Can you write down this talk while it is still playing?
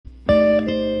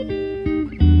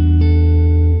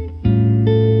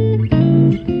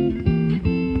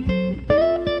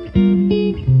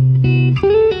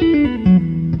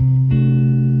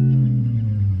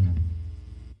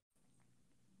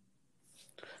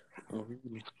Oh,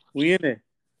 we in there.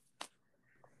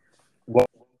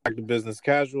 Welcome back to Business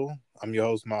Casual. I'm your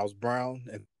host, Miles Brown,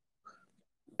 and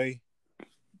today,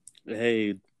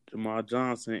 Hey, Jamal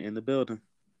Johnson in the building.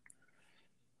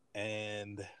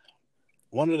 and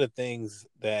one of the things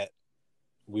that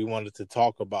we wanted to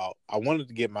talk about, I wanted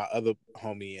to get my other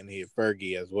homie in here,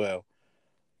 Fergie, as well,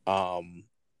 um,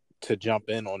 to jump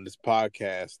in on this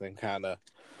podcast and kind of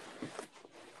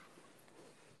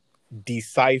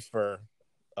decipher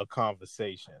a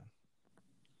conversation.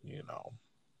 You know,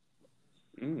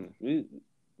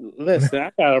 Listen,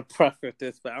 I gotta preface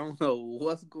this, but I don't know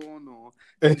what's going on.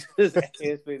 You just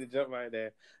asked me to jump right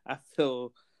there. I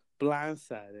feel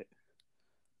blindsided,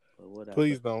 but whatever.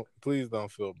 please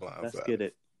don't feel Let's blindsided. get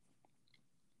it.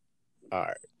 All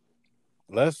right,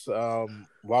 let's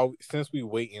while since we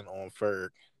waiting on Ferg,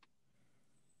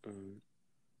 Mm,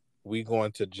 we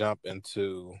going to jump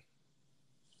into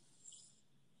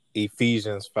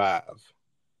Ephesians 5.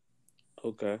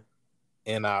 okay.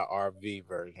 NIRV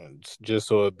versions, just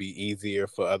so it'd be easier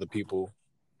for other people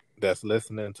that's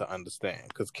listening to understand.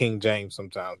 Because King James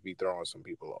sometimes be throwing some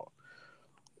people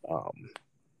off.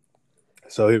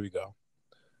 So here we go.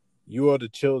 You are the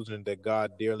children that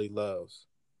God dearly loves,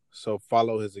 so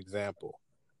follow His example.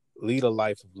 Lead a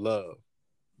life of love,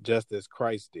 just as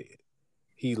Christ did.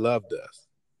 He loved us.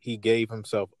 He gave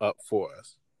Himself up for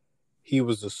us. He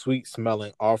was a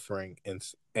sweet-smelling offering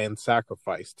and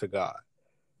sacrifice to God.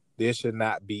 There should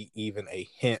not be even a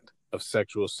hint of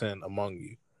sexual sin among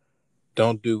you.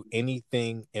 Don't do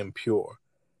anything impure,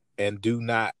 and do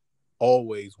not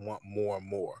always want more and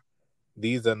more.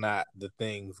 These are not the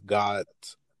things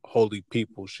God's holy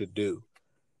people should do.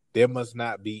 There must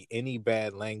not be any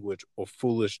bad language or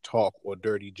foolish talk or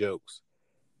dirty jokes.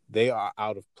 They are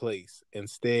out of place.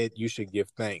 Instead, you should give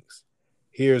thanks.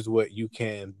 Here's what you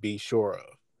can be sure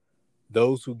of.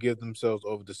 Those who give themselves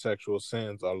over to sexual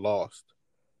sins are lost.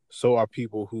 So are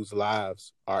people whose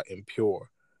lives are impure.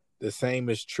 The same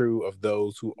is true of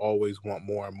those who always want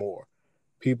more and more.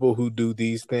 People who do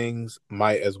these things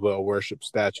might as well worship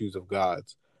statues of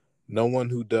gods. No one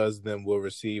who does them will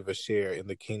receive a share in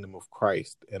the kingdom of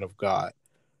Christ and of God.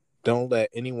 Don't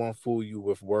let anyone fool you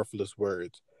with worthless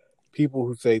words. People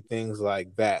who say things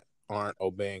like that aren't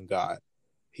obeying God.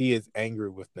 He is angry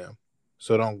with them.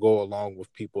 So don't go along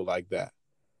with people like that.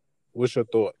 What's your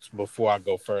thoughts before I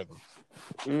go further?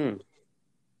 Mm.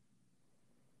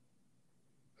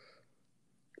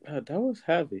 That was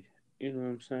heavy. You know what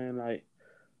I'm saying? Like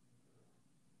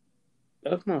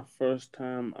that's my first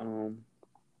time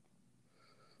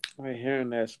like hearing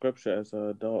that scripture as an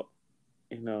adult.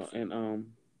 And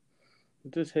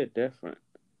it just hit different.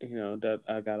 That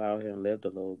I got out here and lived a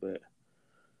little bit.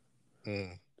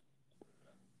 Mm,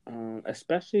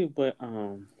 Especially with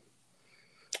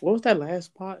what was that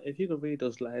last part? If you could read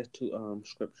those last two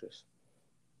scriptures.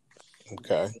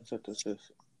 okay. So this is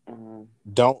um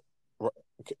Don't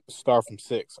start from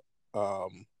 6.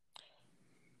 Um,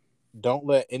 don't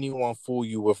let anyone fool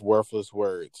you with worthless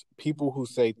words. People who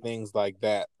say things like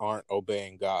that aren't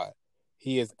obeying God.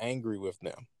 He is angry with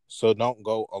them. So don't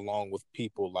go along with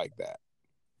people like that.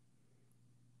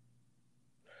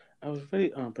 I was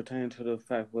really pertaining to the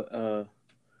fact what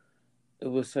it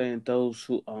was saying those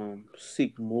who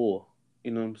seek more.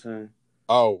 You know what I'm saying?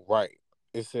 Oh, right.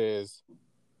 It says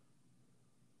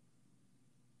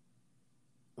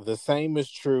the same is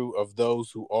true of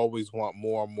those who always want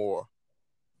more and more.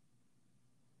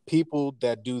 People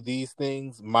that do these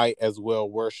things might as well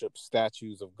worship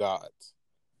statues of gods.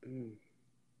 Mm.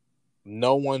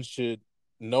 No one should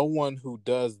no one who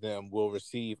does them will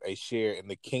receive a share in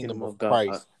the kingdom Kingdom of of God.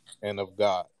 Christ and of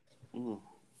God. Mm.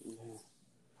 Yeah.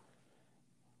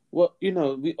 Well,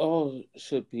 we all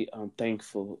should be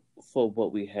thankful for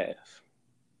what we have.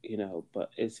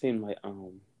 But it seemed like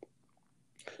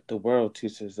the world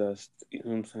teaches us, you know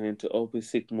what I'm saying, to always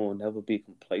seek more, never be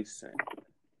complacent.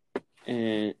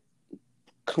 And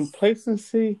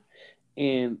complacency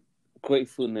and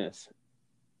gratefulness,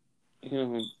 you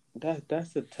know,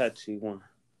 that's a touchy one.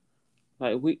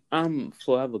 Like I'm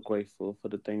forever grateful for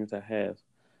the things I have,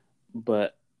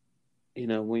 but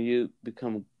when you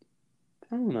become,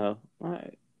 I don't know,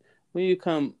 like when you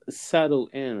come settled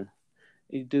in,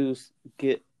 you do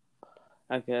get,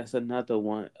 I guess, another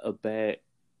one a bad,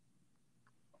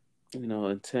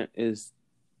 intent is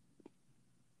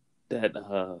that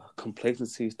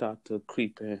complacency start to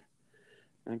creep in.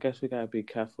 I guess we gotta be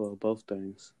careful of both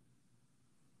things.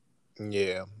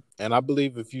 Yeah. And I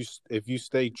believe if you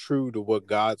stay true to what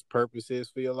God's purpose is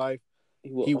for your life,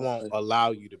 He will he won't always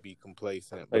allow you to be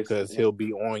complacent place because it. he'll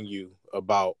be on you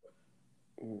about,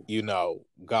 Mm,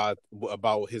 God,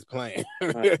 about his plan.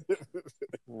 right,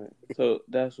 right. So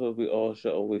that's what we all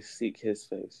should always seek His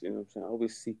face. You know what I'm saying?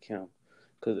 Always seek Him,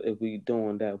 because if we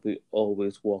doing that, we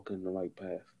always walk in the right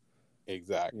path.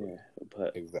 Exactly. Yeah,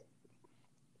 but Exactly.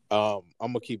 I'm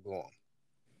gonna keep going.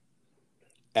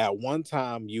 At one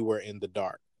time you were in the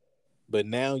dark, but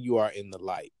now you are in the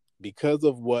light. Because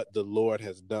of what the Lord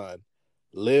has done,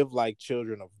 live like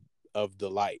children of the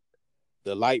light.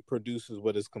 The light produces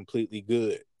what is completely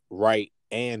good, right,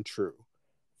 and true.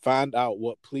 Find out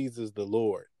what pleases the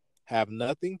Lord. Have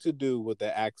nothing to do with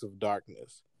the acts of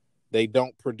darkness. They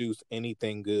don't produce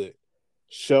anything good.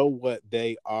 Show what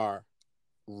they are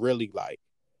really like.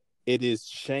 It is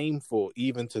shameful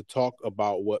even to talk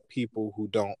about what people who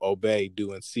don't obey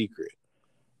do in secret.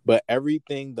 But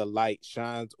everything the light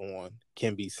shines on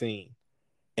can be seen,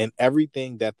 and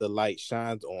everything that the light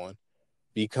shines on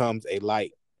becomes a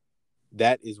light.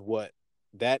 That is what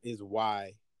that is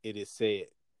why it is said,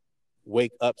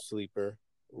 "Wake up, sleeper,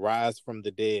 rise from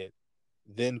the dead,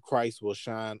 then Christ will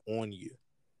shine on you."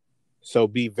 So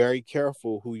be very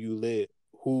careful who you live,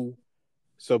 who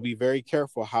so be very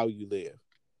careful how you live.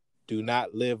 Do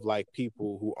not live like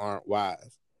people who aren't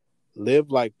wise. Live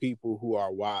like people who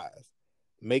are wise.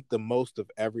 Make the most of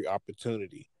every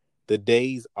opportunity. The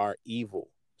days are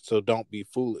evil, so don't be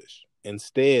foolish.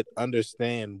 Instead,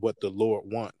 understand what the Lord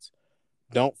wants.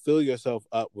 Don't fill yourself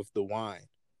up with the wine.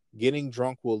 Getting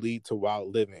drunk will lead to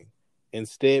wild living.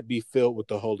 Instead, be filled with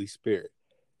the Holy Spirit.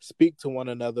 Speak to one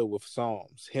another with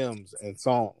psalms, hymns, and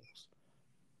songs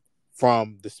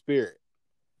from the Spirit.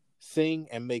 Sing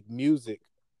and make music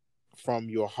from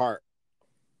your heart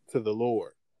to the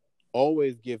Lord.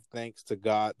 Always give thanks to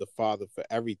God the Father for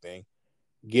everything.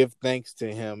 Give thanks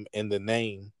to Him in the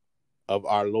name of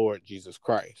our Lord Jesus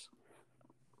Christ.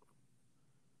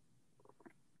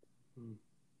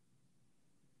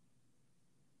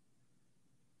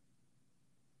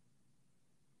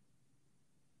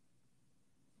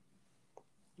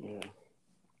 yeah.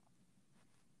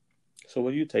 So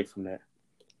what do you take from that?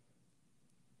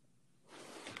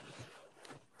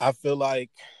 I feel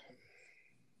like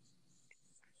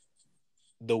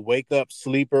the wake up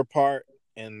sleeper part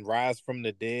and rise from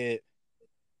the dead,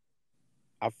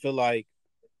 I feel like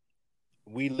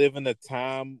we live in a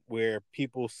time where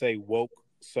people say woke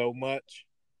so much,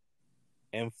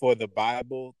 and for the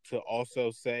Bible to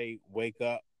also say wake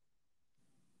up,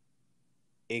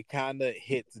 it kind of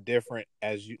hits different,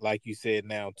 as you like you said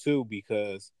now too,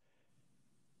 because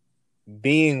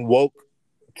being woke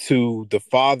to the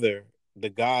Father, the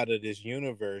God of this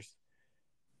universe,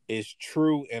 is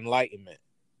true enlightenment.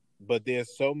 But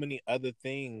there's so many other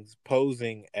things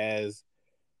posing as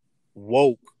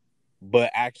woke,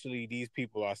 but actually these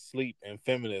people are asleep in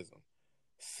feminism,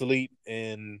 sleep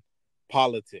in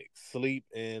politics, sleep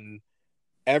in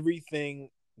everything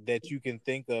that you can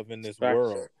think of in this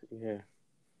world. Structure. Yeah.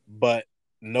 But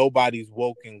nobody's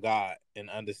woke in God and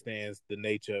understands the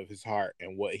nature of his heart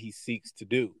and what he seeks to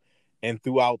do. And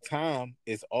throughout time,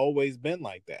 it's always been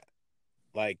like that.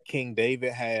 Like King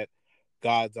David had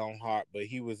God's own heart, but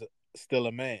he was still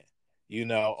a man. You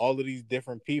know, all of these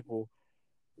different people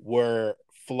were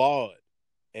flawed.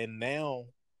 And now,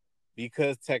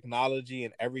 because technology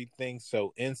and everything's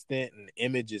so instant and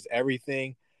images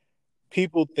everything,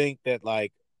 people think that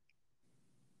like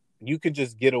you can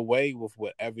just get away with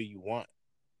whatever you want.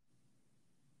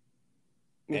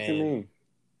 What you And mean?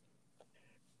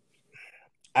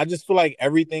 I just feel like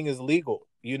everything is legal,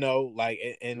 you know, like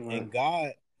Right. and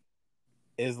God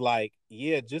is like,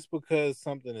 yeah, just because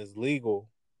something is legal,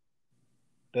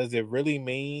 does it really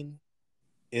mean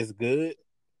it's good?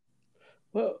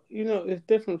 Well, it's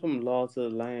different from laws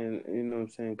of the land. You know what I'm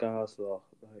saying? God's law.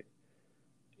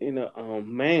 Like,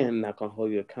 man not gonna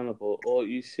hold you accountable, or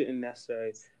you shouldn't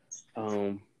necessarily,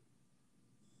 um,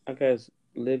 I guess,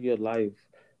 live your life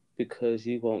because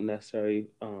you won't necessarily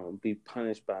be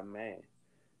punished by man.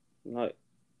 Like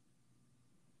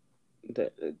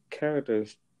the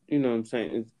characters, you know what I'm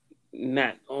saying, is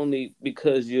not only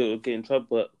because you'll get in trouble,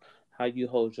 but how you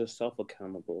hold yourself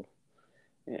accountable.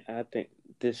 And I think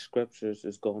this scriptures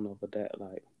is going over that,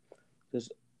 like this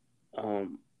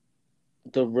um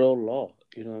the real law.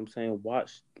 You know what I'm saying?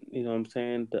 Watch. You know what I'm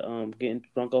saying? The getting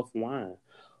drunk off wine.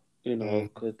 Mm-hmm.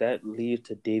 Because that leads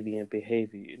to deviant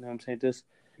behavior. You know what I'm saying? Just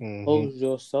Mm-hmm. hold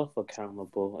yourself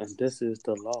accountable, and this is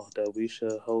the law that we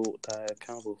should hold God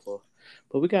accountable for.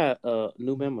 But we got a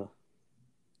new member.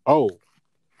 Oh,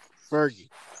 Fergie, you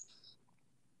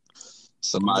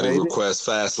Somebody made it. request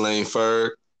Fast Lane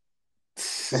Ferg.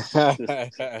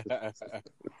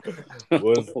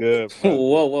 What's good, Whoa, brother?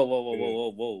 whoa, whoa, whoa, Good.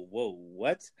 whoa, whoa, whoa, whoa!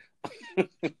 What?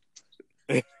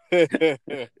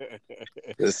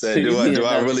 It said, You need do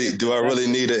I another really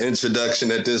introduction. need an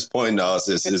introduction at this point? No,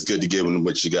 it's good to get one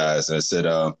with you guys. And I said,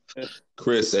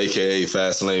 Chris, aka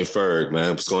Fastlane Ferg,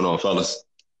 man, what's going on, fellas?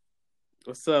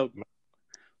 What's up?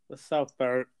 What's up,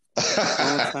 Bert?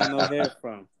 Long time no hear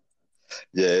from.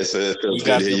 Yeah, it feels we good to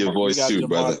got hear your we voice got too,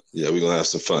 Jamal. brother. Yeah, we're gonna have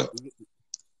some fun.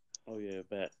 Oh yeah,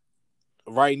 bet.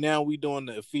 Right now, we doing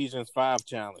the Ephesians 5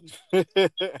 challenge.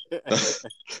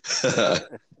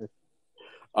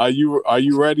 Are you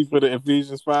ready for the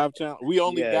Ephesians 5 challenge? We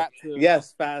only Yeah. got to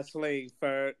Yes, fast lane,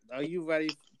 Bert. Are you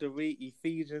ready to read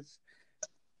Ephesians?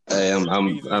 Hey,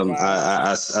 Ephesians 5.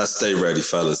 I stay ready,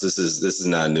 fellas. This is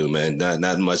not new, man.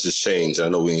 Not much has changed. I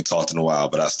know we ain't talked in a while,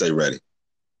 but I stay ready.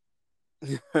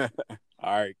 All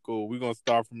right, cool. We're gonna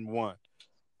start from 1.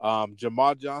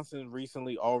 Jamal Johnson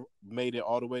recently made it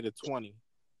all the way to 20,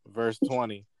 verse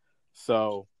 20.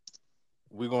 So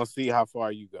we're gonna see how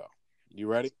far you go. You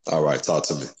ready? All right, talk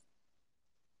to me.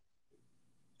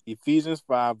 Ephesians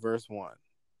 5, verse 1.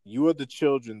 You are the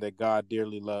children that God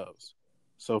dearly loves,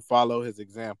 so follow his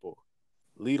example.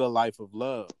 Lead a life of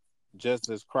love, just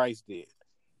as Christ did.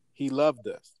 He loved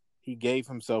us. He gave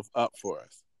himself up for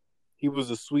us. He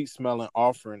was a sweet-smelling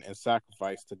offering and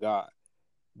sacrifice to God.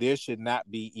 There should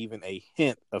not be even a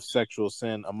hint of sexual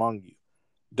sin among you.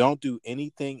 Don't do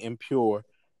anything impure,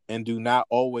 and do not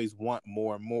always want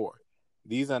more and more.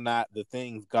 These are not the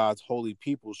things God's holy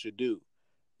people should do.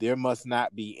 There must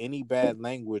not be any bad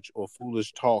language or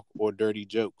foolish talk or dirty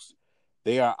jokes.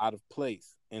 They are out of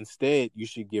place. Instead, you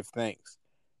should give thanks.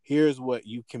 Here's what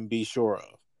you can be sure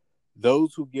of.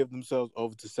 Those who give themselves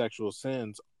over to sexual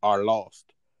sins are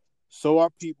lost. So are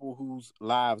people whose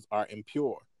lives are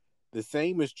impure. The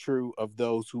same is true of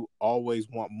those who always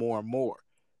want more and more.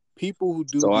 People who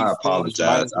do So I these things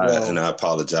might apologize. as well. I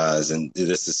apologize. And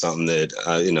this is something that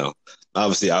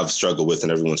obviously I've struggled with,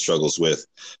 and everyone struggles with.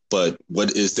 But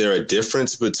what is there a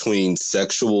difference between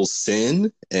sexual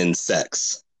sin and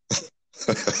sex?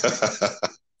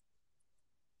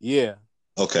 Yeah.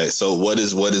 Okay, so what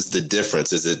is the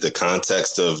difference? Is it the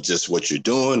context of just what you're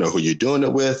doing, or who you're doing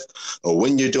it with, or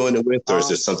when you're doing it with, or is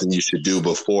there something you should do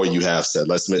before you have sex?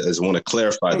 I just want to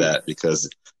clarify that because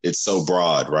it's so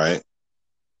broad, right?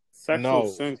 Sexual No.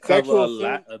 sin cover a Sexual sin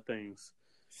lot of things.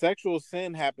 sexual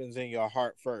sin happens in your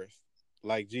heart first,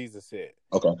 like Jesus said.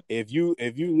 Okay. If you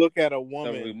look at a The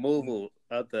woman removal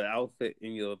of the outfit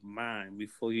in your mind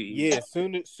before you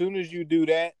even. soon as you do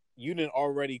that, you didn't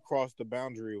already cross the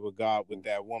boundary with God with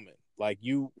that woman. Like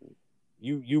you've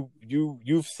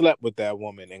slept with that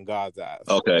woman in God's eyes.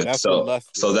 Okay, That's what lust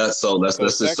is. let's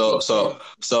just Sexual sin.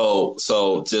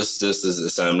 just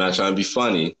as I'm not trying to be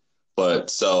funny, but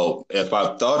so if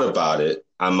I've thought about it,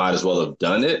 I might as well have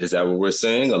done it. Is that what we're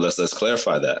saying? Or let's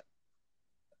clarify that.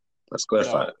 Let's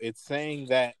clarify No, it. it's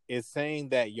saying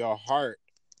that your heart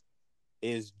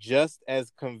is just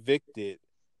as convicted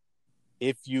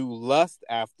if you lust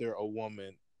after a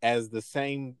woman as the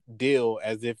same deal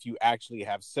as if you actually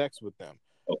have sex with them.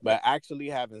 Okay. But actually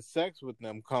having sex with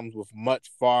them comes with much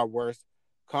far worse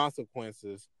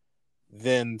consequences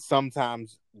than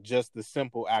sometimes just the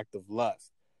simple act of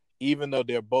lust. Even though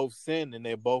they're both sin and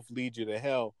they both lead you to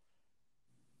hell,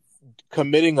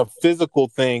 committing a physical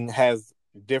thing has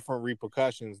different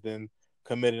repercussions than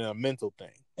committing a mental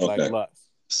thing like Okay. lust.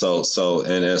 So,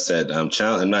 and as I said, I'm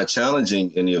not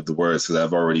challenging any of the words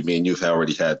because me and you've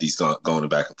already had these going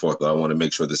back and forth. But I want to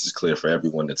make sure this is clear for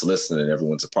everyone that's listening and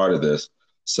everyone's a part of this.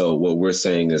 So what we're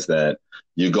saying is that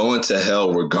you're going to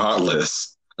hell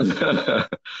regardless.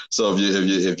 So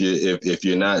if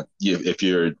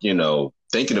you're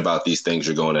thinking about these things,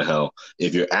 you're going to hell.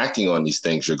 If you're acting on these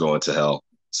things, you're going to hell.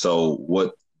 So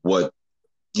what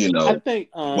I think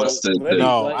what's really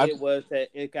No, what it was that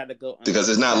it got to go because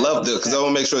under it's not that. love, because I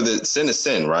want to make sure that sin is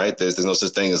sin, right? There's no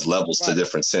such thing as levels to Right,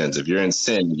 different sins. If you're in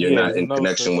sin, you're yeah, not there's in no such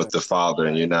connection with thing. the Father,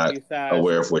 and you're right. not Besides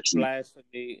aware of what you.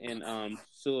 blasphemy and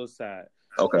suicide,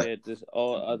 Okay. yeah, just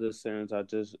all other sins are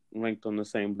just ranked on the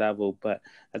same level. But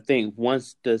I think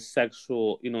once the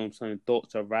sexual,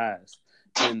 thoughts arise,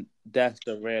 then that's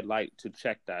the red light to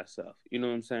check thyself. You know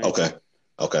what I'm saying?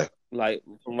 Okay. Like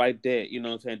right there,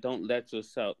 don't let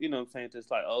yourself, just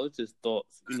like, oh, it's just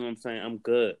thoughts, I'm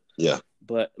good. Yeah.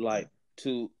 But like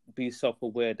to be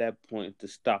self-aware at that point, to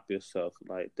stop yourself,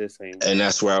 like this ain't right. And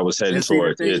that's where I was heading And see the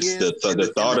towards. thing It's is,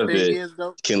 the thought of it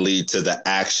though. can lead to the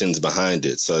actions behind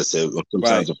it. So it's sometimes,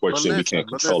 Right. unfortunately, we can't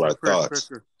control our thoughts.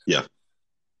 Yeah.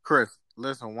 Chris,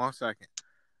 listen 1 second.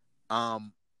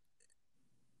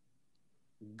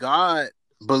 God,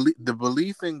 the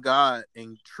belief in God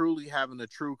and truly having a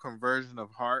true conversion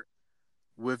of heart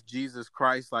with Jesus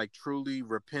Christ, like truly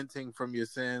repenting from your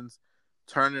sins,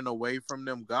 turning away from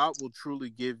them, God will truly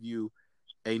give you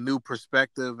a new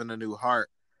perspective and a new heart.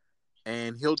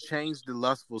 And he'll change the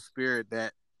lustful spirit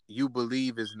that you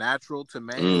believe is natural to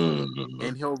man.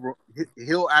 And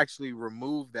he'll actually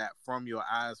remove that from your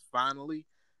eyes finally.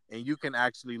 And you can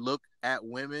actually look at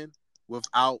women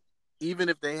without, even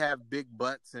if they have big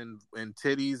butts and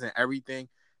titties and everything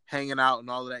hanging out and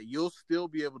all of that, you'll still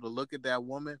be able to look at that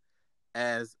woman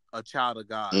as a child of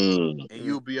God. And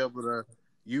you'll be able to,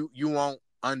 you won't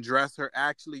undress her.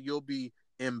 Actually, you'll be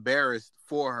embarrassed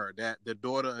for her that the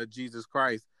daughter of Jesus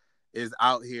Christ is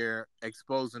out here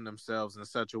exposing themselves in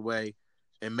such a way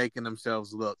and making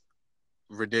themselves look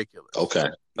ridiculous. Okay.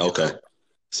 Okay.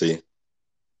 See?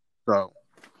 So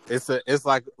it's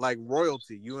like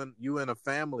royalty. You in a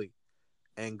family,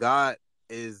 and God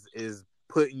is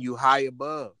putting you high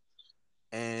above.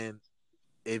 And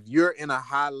if you're in a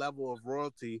high level of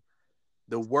royalty,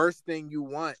 the worst thing you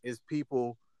want is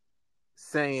people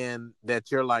saying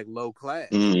that you're like low class.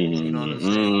 You know what I'm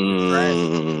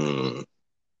saying?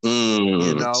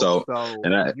 You know, so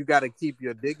you got to keep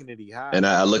your dignity high. And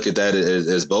I look at that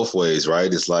as both ways,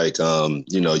 right? It's like,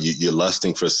 you're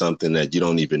lusting for something that you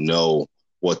don't even know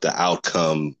what the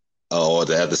outcome or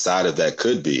the other side of that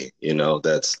could be.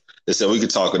 So we could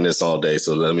talk on this all day.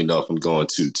 So let me know if I'm going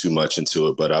too much into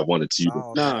it. But I wanted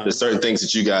to, there's certain things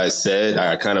that you guys said.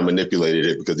 I kind of manipulated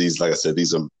it because these, like I said,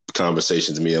 these are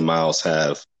conversations me and Miles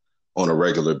have on a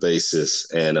regular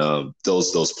basis. And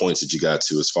those points that you got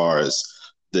to, as far as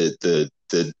the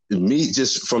me,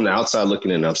 just from the outside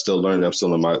looking in, I'm still learning. I'm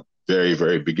still in my very,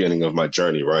 very beginning of my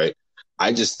journey, right?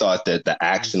 I just thought that the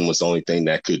action was the only thing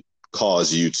that could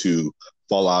cause you to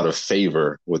fall out of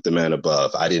favor with the man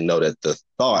above. I didn't know that the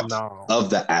thought of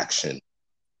the action.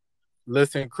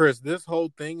 Listen, Chris, this whole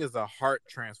thing is a heart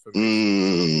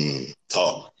transformation.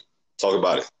 Talk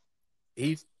about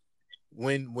it.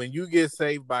 When you get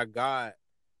saved by God,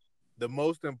 the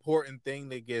most important thing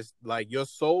that gets, like, your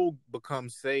soul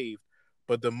becomes saved,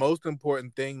 but the most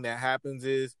important thing that happens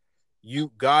is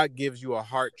God gives you a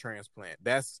heart transplant.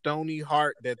 That stony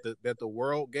heart that the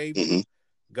world gave you,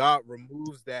 God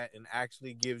removes that and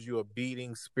actually gives you a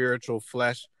beating spiritual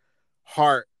flesh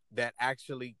heart that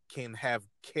actually can have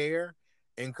care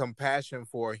and compassion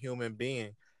for a human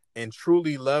being and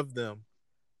truly love them,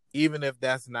 even if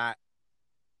that's not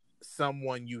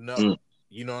someone you know.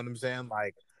 You know what I'm saying?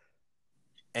 Like,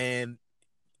 and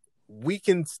we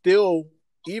can still,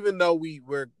 even though we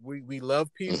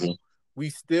love people,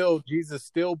 Jesus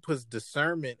still puts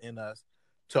discernment in us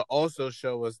to also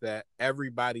show us that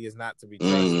everybody is not to be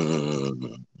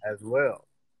trusted as well.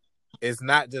 It's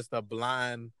not just a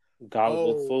blind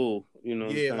gullible fool,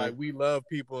 like, we love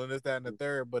people and this, that, and the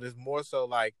third, but it's more so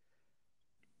like,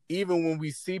 even when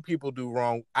we see people do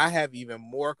wrong, I have even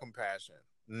more compassion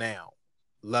now,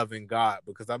 loving God,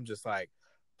 because I'm just like,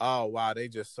 oh wow, they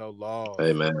just so lost.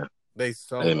 Amen. They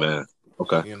so Amen. lost,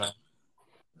 Okay.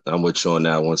 I'm with you on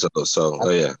that one. So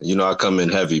yeah, I come in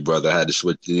heavy, brother. I had to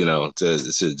switch, to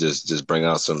just bring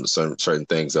out some certain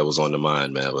things that was on the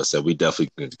mind, man. But I said we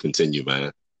definitely can continue,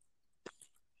 man.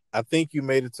 I think you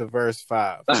made it to verse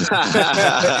 5. I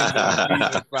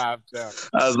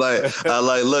was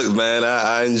like, look, man,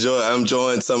 I'm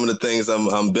enjoying some of the things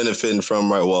I'm benefiting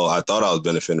from, right? Well, I thought I was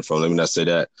benefiting from. Let me not say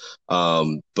that.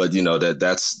 But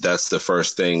that's the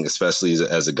first thing, especially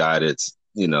as a guy that's,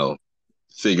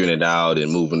 figuring it out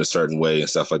and moving a certain way and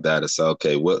stuff like that. It's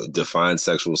okay. What defines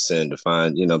sexual sin?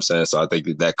 Define, you know what I'm saying? So I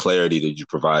think that clarity that you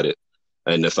provided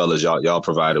and the fellas y'all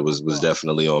provided was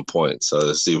definitely on point. So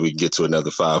let's see if we can get to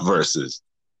another 5 verses.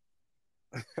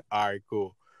 All right,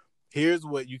 cool. Here's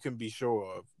what you can be sure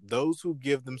of. Those who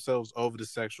give themselves over to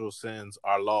sexual sins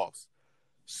are lost.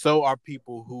 So are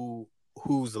people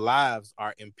whose lives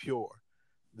are impure.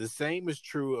 The same is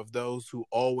true of those who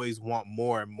always want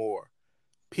more and more.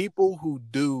 People who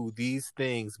do these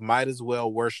things might as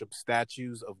well worship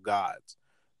statues of gods.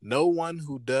 No one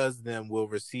who does them will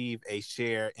receive a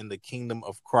share in the kingdom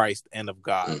of Christ and of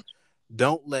God.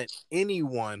 Don't let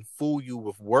anyone fool you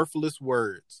with worthless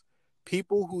words.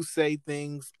 People who say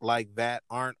things like that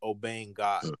aren't obeying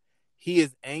God. He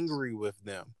is angry with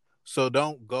them. So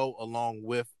don't go along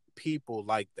with people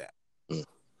like that. I'm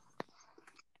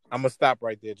going to stop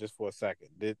right there just for a second.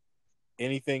 Did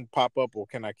anything pop up, or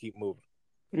can I keep moving?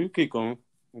 You keep going.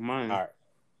 Mine. All right.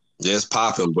 Yeah, it's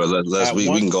popping, but we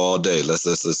can go all day. Let's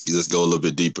go a little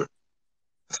bit deeper.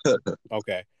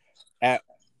 Okay. At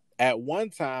one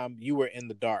time you were in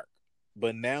the dark,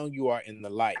 but now you are in the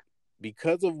light.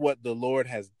 Because of what the Lord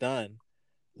has done,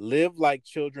 live like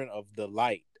children of the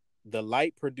light. The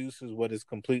light produces what is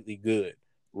completely good,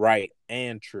 right,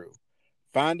 and true.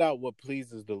 Find out what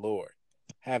pleases the Lord.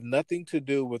 have nothing to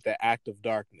do with the act of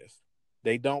darkness.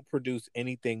 They don't produce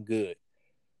anything good.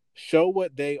 Show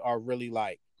what they are really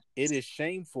like. It is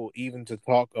shameful even to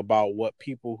talk about what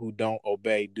people who don't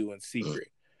obey do in secret.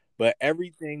 But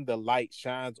everything the light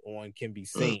shines on can be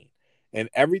seen, and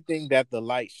everything that the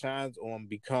light shines on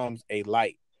becomes a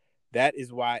light. That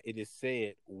is why it is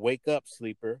said, "Wake up,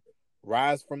 sleeper,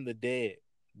 rise from the dead.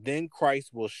 Then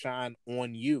Christ will shine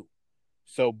on you."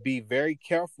 So be very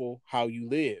careful how you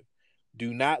live.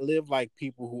 Do not live like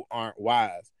people who aren't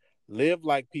wise. Live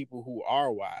like people who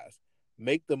are wise.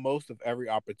 Make the most of every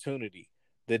opportunity.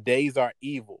 The days are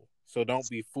evil, so don't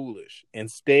be foolish.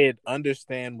 Instead,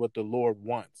 understand what the Lord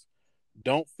wants.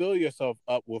 Don't fill yourself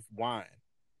up with wine.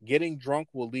 Getting drunk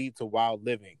will lead to wild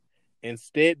living.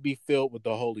 Instead, be filled with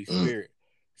the Holy Spirit.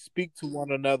 Speak to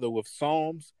one another with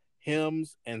psalms,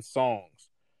 hymns, and songs.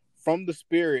 From the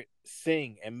Spirit,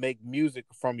 sing and make music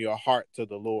from your heart to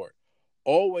the Lord.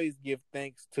 Always give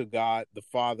thanks to God the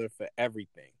Father for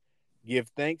everything. Give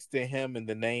thanks to him in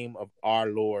the name of our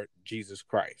Lord Jesus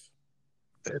Christ.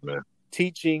 Amen.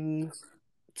 Teachings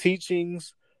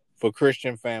for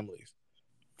Christian families.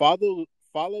 Follow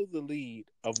the lead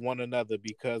of one another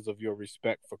because of your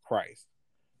respect for Christ.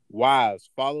 Wives,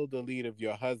 follow the lead of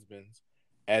your husbands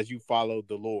as you follow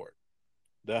the Lord.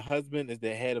 The husband is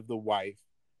the head of the wife,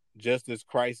 just as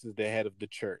Christ is the head of the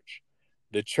church.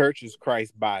 The church is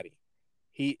Christ's body.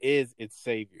 He is its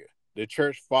Savior. The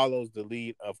church follows the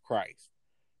lead of Christ.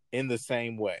 In the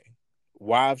same way,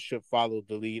 wives should follow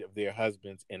the lead of their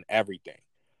husbands in everything.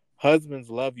 Husbands,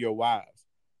 love your wives.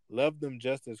 Love them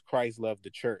just as Christ loved the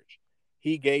church.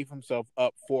 He gave himself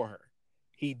up for her.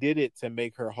 He did it to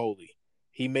make her holy.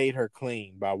 He made her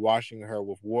clean by washing her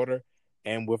with water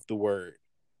and with the word.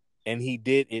 And he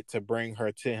did it to bring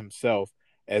her to himself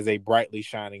as a brightly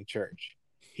shining church.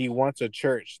 He wants a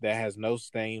church that has no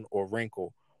stain or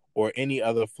wrinkle or any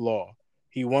other flaw.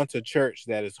 He wants a church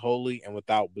that is holy and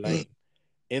without blame.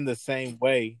 In the same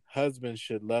way, husbands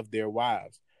should love their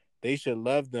wives. They should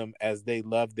love them as they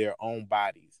love their own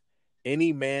bodies.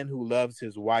 Any man who loves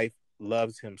his wife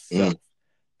loves himself.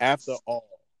 After all,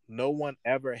 no one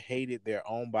ever hated their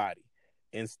own body.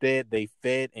 Instead, they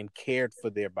fed and cared for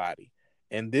their body.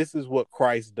 And this is what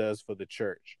Christ does for the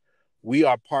church. We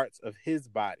are parts of his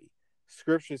body.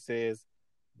 Scripture says,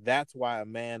 that's why a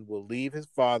man will leave his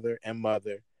father and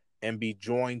mother and be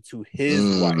joined to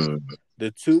his wife.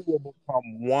 The two will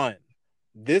become one.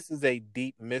 This is a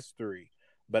deep mystery,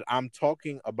 but I'm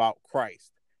talking about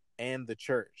Christ and the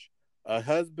church. A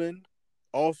husband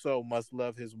also must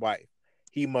love his wife.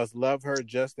 He must love her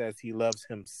just as he loves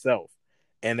himself.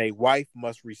 And a wife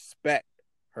must respect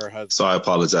her husband. So I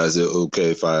apologize.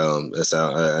 Okay, if I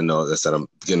I know that's at the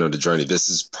beginning of the journey. This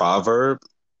is Proverb.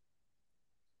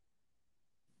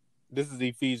 This is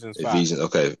Ephesians 5. Ephesians.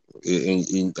 Okay,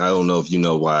 I don't know if you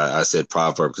know why I said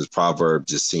Proverb, because Proverb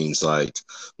just seems like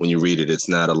when you read it, it's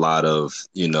not a lot of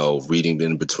reading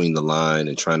in between the line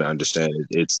and trying to understand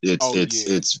it.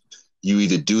 It's you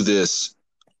either do this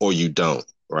or you don't.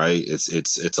 Right?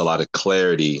 It's a lot of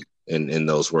clarity in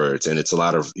those words, and it's a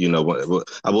lot of what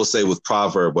I will say with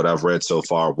Proverb, what I've read so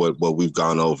far, what we've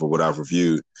gone over, what I've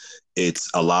reviewed, it's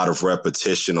a lot of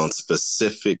repetition on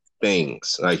specific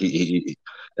things. Like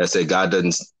I said, God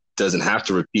doesn't have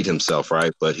to repeat himself,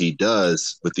 right? But he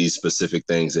does with these specific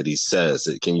things that he says.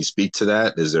 Can you speak to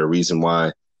that? Is there a reason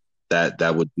why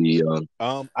that would be?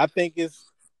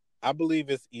 I believe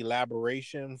it's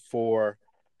elaboration for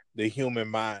the human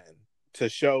mind, to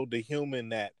show the human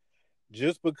that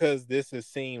just because this is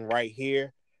seen right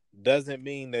here doesn't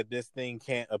mean that this thing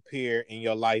can't appear in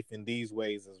your life in these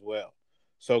ways as well.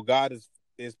 So God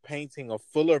is painting a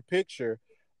fuller picture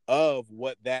of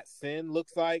what that sin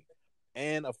looks like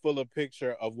and a fuller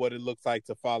picture of what it looks like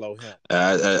to follow him.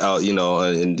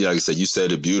 And like I said, you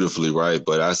said it beautifully, right?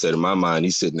 But I said in my mind,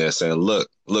 he's sitting there saying, look,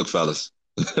 fellas,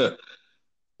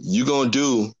 you're going to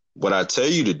do what I tell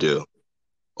you to do,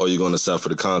 or you're going to suffer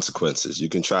the consequences. You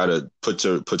can try to put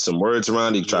some words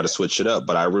around it, you can try to switch it up.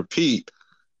 But I repeat,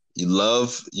 you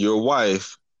love your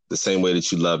wife the same way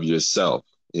that you love yourself.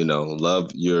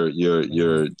 Love your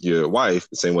wife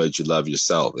the same way that you love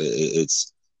yourself.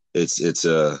 It's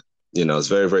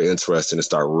very, very interesting to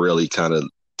start really kind of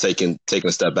taking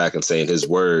a step back and saying his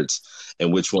words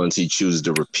and which ones he chooses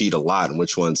to repeat a lot and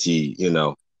which ones he,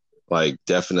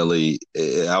 definitely,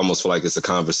 I almost feel like it's a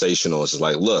conversational. It's just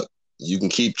like, look, you can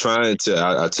keep trying to,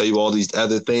 I'll tell you all these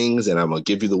other things and I'm going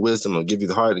to give you the wisdom, I'm going to give you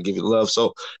the heart, and give you the love,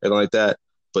 so, and like that.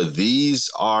 But these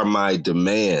are my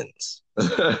demands.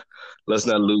 Let's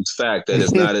not lose fact that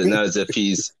it's not as if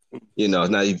he's, not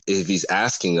if he's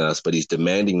asking us, but he's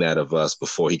demanding that of us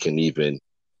before he can even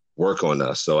work on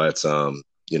us. So that's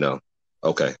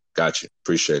Okay, got you.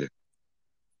 Appreciate it.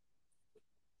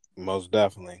 Most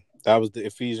definitely. That was the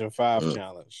Ephesians 5 Mm.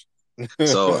 challenge.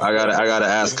 So I gotta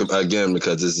ask again,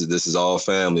 because this is all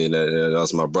family, and that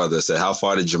was my brother. I said, how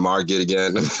far did Jamar get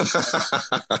again?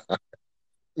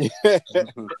 You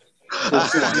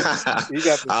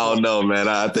got the I don't 20. know, man.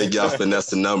 I think y'all finesse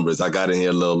the numbers. I got in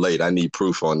here a little late. I need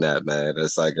proof on that, man.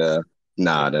 It's like,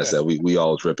 that's it. We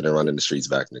all was ripping and running the streets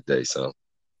back in the day. So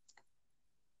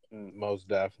Most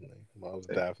definitely. Most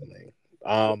definitely.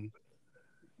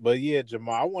 But yeah,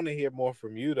 Jamal, I want to hear more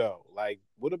from you though. Like,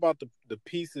 what about the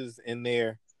pieces in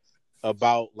there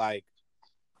about like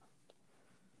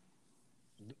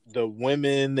the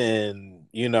women and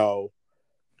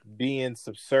being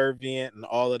subservient and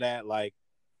all of that? Like,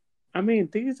 I mean,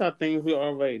 these are things we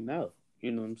already know.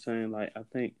 You know what I'm saying? Like, I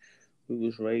think we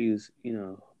was raised,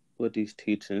 with these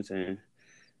teachings, and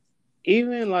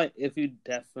even like if you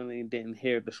definitely didn't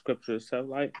hear the scripture itself,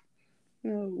 like,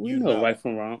 we know right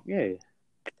from wrong. Yeah,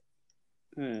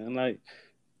 and like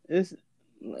it's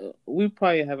we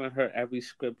probably haven't heard every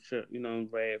scripture,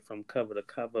 read from cover to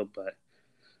cover, but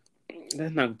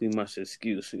there's not gonna be much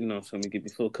excuse, so let me give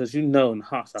you full, because in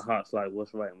hearts of hearts, like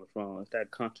what's right and what's wrong. It's that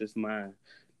conscious mind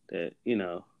that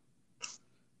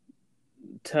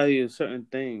tell you certain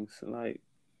things, like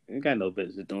you got no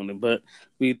business doing it, but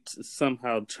we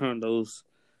somehow turn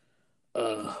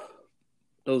uh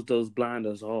those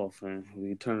blinders off, and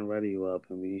we turn the radio up,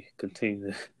 and we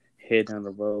continue to head down the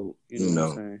road. You know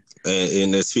what I'm saying?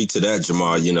 And to speak to that,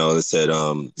 Jamar,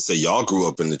 it said y'all grew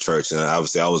up in the church, and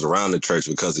obviously I was around the church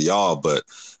because of y'all, but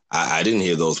I didn't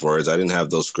hear those words. I didn't have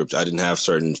those scripts. I didn't have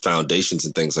certain foundations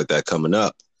and things like that coming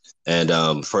up.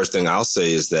 And first thing I'll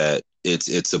say is that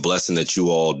it's a blessing that you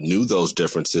all knew those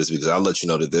differences, because I'll let you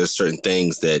know that there's certain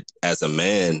things that as a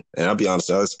man, and I'll be honest,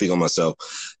 I'll speak on myself,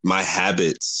 my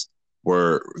habits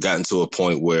were gotten to a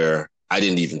point where I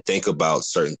didn't even think about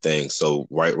certain things. So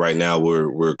right now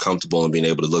we're comfortable in being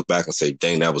able to look back and say,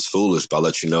 dang, that was foolish. But I'll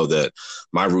let you know that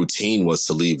my routine was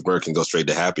to leave work and go straight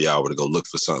to happy hour to go look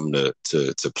for something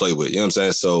to play with. You know what I'm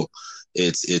saying? So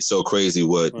it's so crazy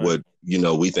what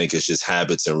we think is just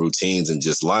habits and routines and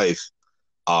just life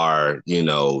are,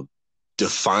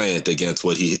 defiant against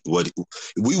what I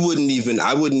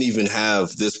wouldn't even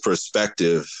have this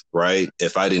perspective, right,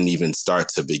 if I didn't even start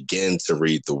to begin to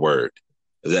read the word.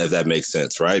 If that makes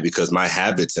sense, right? Because my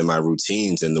habits and my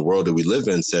routines and the world that we live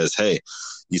in says, hey,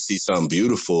 you see something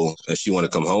beautiful and she want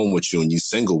to come home with you and you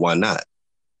single, why not?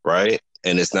 Right?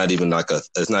 And it's not even a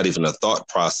thought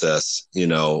process,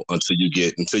 until you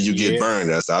get burned.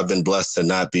 As I've been blessed to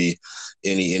not be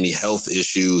any health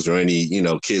issues or any,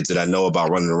 kids that I know about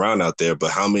running around out there.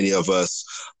 But how many of us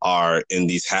are in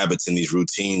these habits and these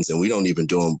routines and we don't even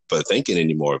do them but thinking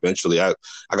anymore? Eventually I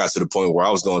got to the point where I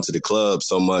was going to the club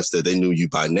so much that they knew you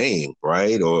by name,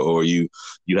 right? Or you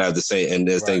have the same, and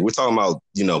this thing we're talking about,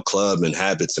 club and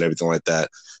habits and everything like that.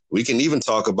 We can even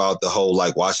talk about the whole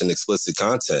like watching explicit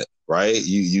content, right?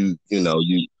 You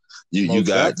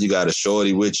got a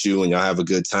shorty with you and y'all have a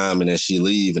good time, and then she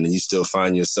leave, and then you still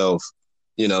find yourself,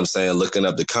 what I'm saying, looking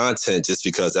up the content just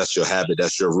because that's your habit,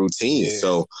 that's your routine. Yeah.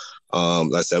 So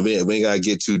like I said, we ain't gotta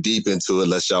get too deep into it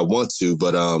unless y'all want to,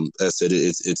 but I said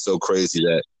it's so crazy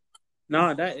that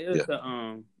that is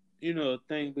the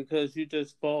thing, because you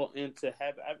just fall into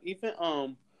habit.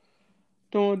 Even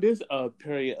during this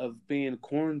period of being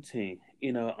quarantined,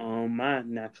 my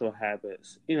natural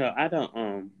habits, I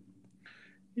don't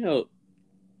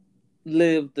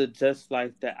live the just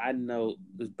life that I know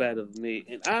is better than me.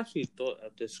 And I actually thought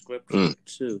of this scripture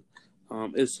too.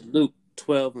 It's Luke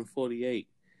 12:48.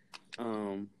 I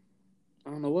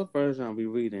don't know what version I'll be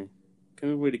reading. Can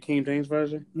we read the King James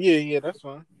version? Yeah, that's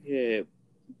fine. Yeah,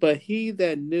 but he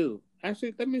that knew.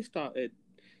 Actually, let me start at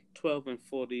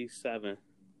 12:47.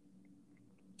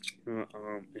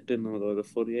 It didn't know the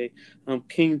 48.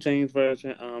 King James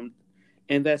version.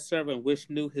 And that servant which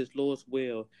knew his Lord's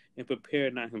will and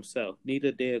prepared not himself,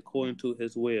 neither did according to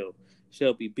his will,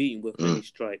 shall be beaten with many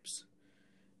stripes.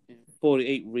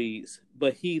 48 reads,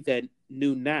 but he that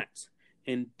knew not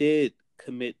and did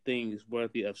commit things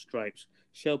worthy of stripes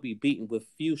shall be beaten with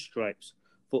few stripes.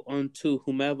 For unto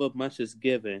whomever much is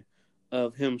given,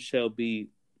 of him shall be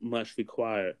much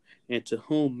required. And to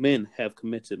whom men have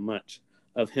committed much,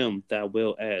 of him thou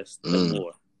wilt ask the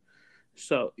more.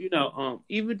 So,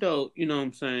 even though, what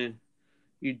I'm saying,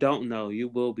 you don't know, you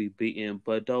will be beaten,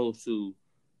 but those who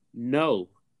know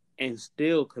and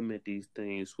still commit these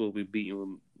things will be beaten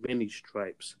with many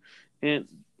stripes. And,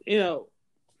 I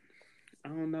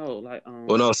don't know, like,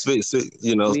 well, no, speaking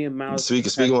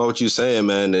about what you're saying,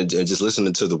 man, and just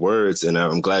listening to the words, and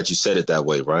I'm glad you said it that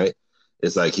way, right?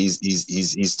 It's like he's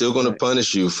still going to Right.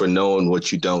 punish you for knowing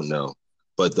what you don't know.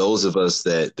 But those of us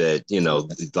that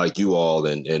like you all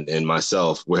and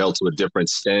myself, we're held to a different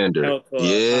standard. Held to a higher.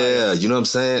 Yeah, you know what I'm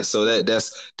saying. So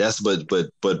that's but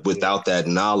Yeah. without that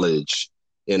knowledge,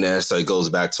 and that so it goes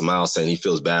back to Miles saying he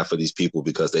feels bad for these people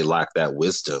because they lack that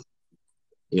wisdom.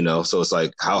 So it's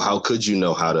like how could you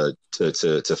know how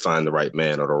to find the right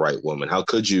man or the right woman? How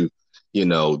could you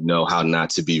know how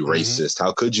not to be Mm-hmm. racist?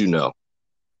 How could you know?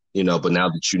 But now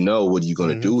that you know, what are you going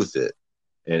to Mm-hmm. do with it?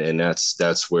 And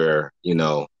that's where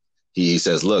he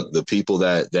says, look, the people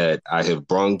that I have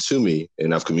brung to me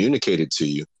and I've communicated to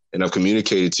you, and I've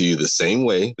communicated to you the same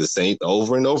way, the same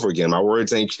over and over again. My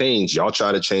words ain't changed. Y'all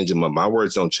try to change them, but my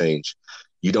words don't change.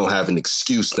 You don't have an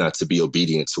excuse not to be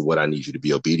obedient to what I need you to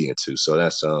be obedient to. So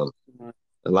that's a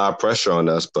lot of pressure on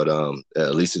us, but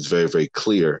at least it's very, very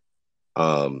clear.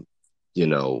 Um,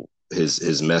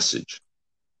 his message.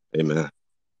 Amen.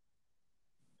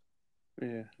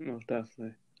 Yeah, no,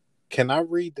 definitely. Can I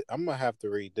read? I'm gonna have to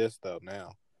read this though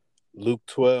now. Luke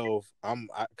 12.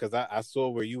 Because I saw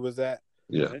where you was at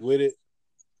Yeah. with it,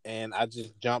 and I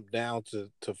just jumped down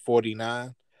to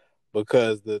 49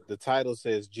 because the title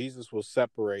says Jesus will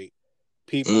separate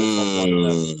people from one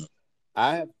another.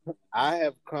 Mm. I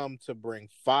have come to bring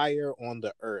fire on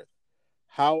the earth.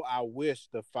 How I wish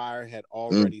the fire had Mm.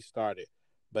 already started,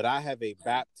 but I have a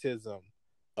baptism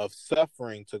of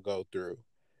suffering to go through,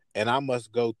 and I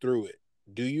must go through it.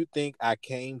 Do you think I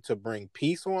came to bring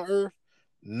peace on earth?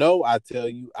 No, I tell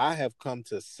you, I have come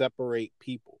to separate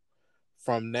people.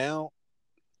 From now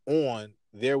on,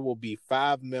 there will be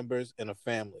 5 members in a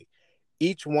family,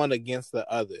 each one against the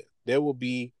other. There will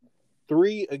be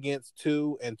 3 against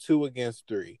 2 and 2 against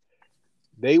 3.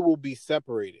 They will be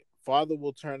separated. Father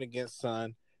will turn against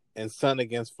son and son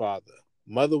against father.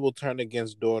 Mother will turn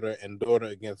against daughter and daughter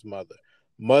against mother.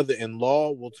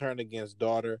 Mother-in-law will turn against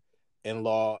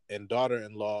daughter-in-law and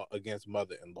daughter-in-law against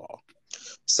mother-in-law.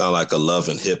 Sound like a love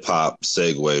and hip hop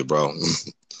segue, bro.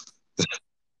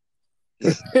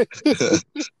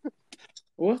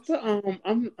 What's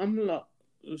the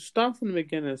start from the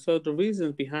beginning. So the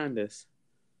reasons behind this.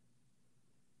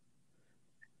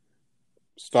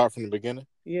 Start from the beginning?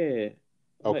 Yeah.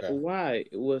 Like, Okay. why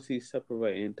was he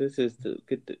separating? This is to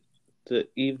get the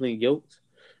evening yokes.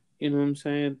 You know what I'm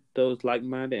saying? Those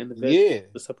like-minded individuals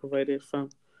Yeah. separated from.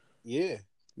 Yeah.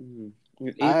 Mm.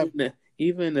 I have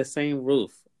Even in the same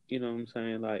roof. You know what I'm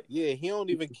saying? Like, Yeah, he don't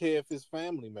even care if his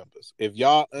family members. If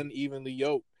y'all unevenly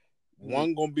yoked, mm,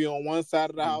 one gonna be on one side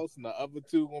of the mm, house and the other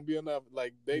two gonna be on the other.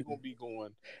 Like they mm. gonna be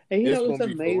going. And It's it's gonna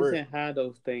be for real. amazing how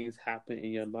those things happen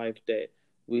in your life that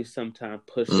we sometimes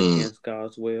push Mm. against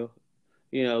God's will.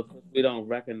 We don't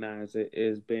recognize it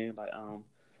as being like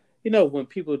when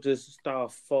people just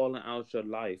start falling out your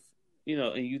life,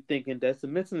 and you thinking that's a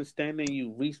misunderstanding,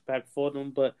 you reach back for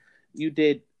them, but you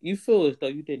feel as though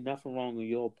you did nothing wrong on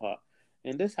your part.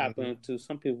 And this Mm-hmm. happened to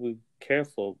some people we care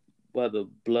for, whether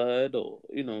blood or,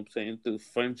 what I'm saying, through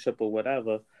friendship or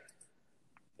whatever.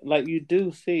 Like you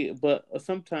do see, but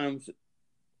sometimes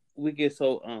we get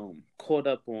so caught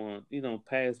up on,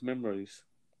 past memories,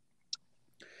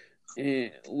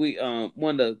 and we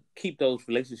want to keep those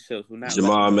relationships. We're not letting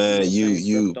Jamal, them, man,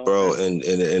 you drift off. bro, and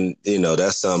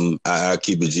that's something I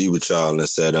keep a G with y'all, and I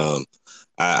said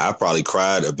I probably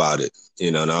cried about it,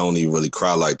 and I don't even really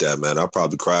cry like that, man. I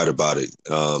probably cried about it.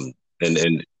 And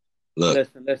look,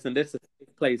 Listen. This is a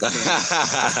safe place, man.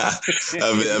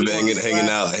 I've If been you want to cry,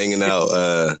 hanging out,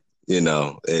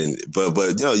 and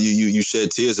but you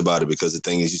shed tears about it because the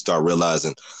thing is you start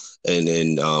realizing,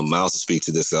 and Miles to speak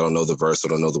to this. I don't know the verse, I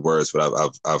don't know the words,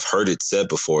 but I've heard it said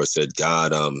before. It said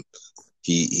God,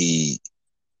 he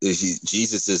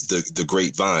Jesus is the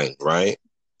great vine, right?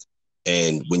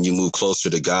 And when you move closer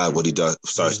to God, what he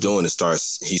starts Mm-hmm. doing is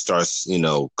he starts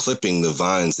clipping the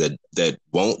vines that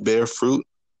won't bear fruit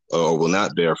or will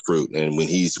not bear fruit. And when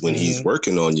he's Mm-hmm.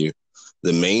 working on you,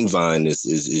 the main vine is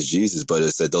Jesus. But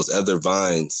it's that those other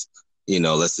vines,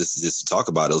 let's just talk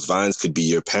about it. Those vines could be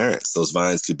your parents. Those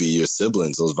vines could be your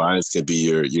siblings. Those vines could be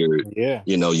your Yeah.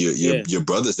 your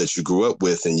brothers that you grew up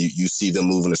with, and you see them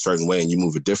moving a certain way and you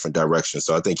move a different direction.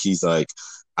 So I think he's like,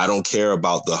 I don't care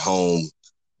about the home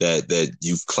that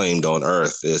you've claimed on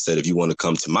earth. It said, if you want to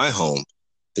come to my home,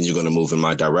 then you're going to move in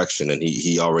my direction. And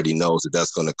he already knows that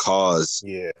that's going to cause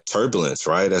Yeah. turbulence,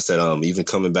 right? I said, even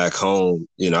coming back home,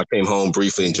 I came home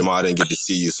briefly and Mm-hmm. Jamal, I didn't get to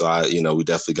see you. So we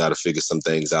definitely got to figure some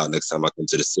things out next time I come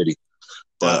to the city.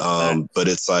 facts. But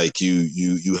it's like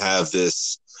you have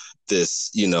this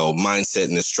this, mindset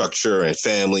and this structure and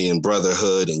family and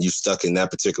brotherhood, and you stuck in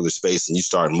that particular space, and you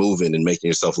start moving and making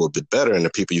yourself a little bit better, and the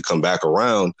people you come back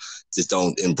around just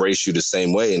don't embrace you the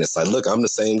same way. And it's like, look, I'm the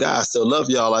same guy. I still love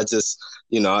y'all. I just,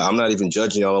 I'm not even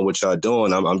judging y'all on what y'all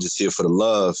doing. I'm just here for the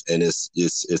love. And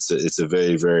it's a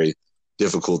very, very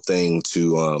difficult thing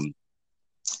to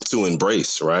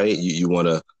embrace, right? You want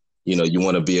to, you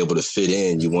want to be able to fit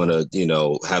in. You want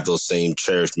to, have those same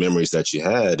cherished memories that you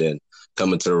had, and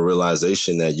coming to the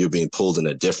realization that you're being pulled in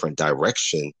a different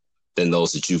direction than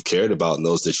those that you've cared about and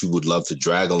those that you would love to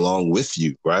drag along with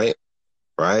you, right?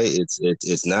 Right?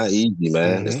 It's not easy,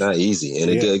 man. Mm-hmm. It's not easy,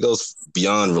 and it goes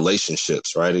beyond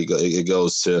relationships, right? It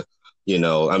goes to,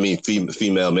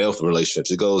 female male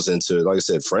relationships. It goes into, like I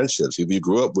said, friendships. People you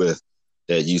grew up with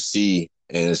that you see,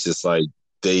 and it's just like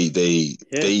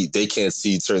they can't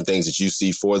see certain things that you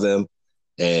see for them,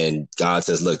 and God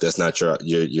says, look, that's not your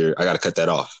I got to cut that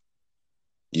off.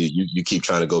 You keep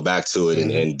trying to go back to it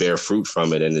and bear fruit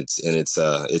from it, and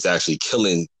it's actually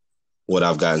killing what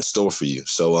I've got in store for you.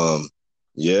 So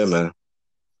yeah, man.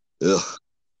 Ugh.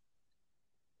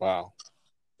 Wow.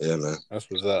 Yeah, man. That's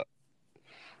what's up.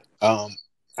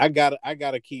 I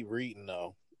gotta keep reading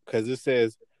though, because it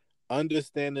says,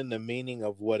 understanding the meaning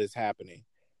of what is happening.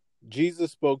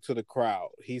 Jesus spoke to the crowd.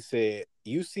 He said,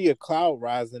 you see a cloud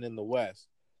rising in the west.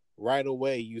 Right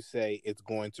away you say it's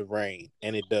going to rain,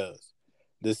 and it does.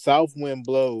 The south wind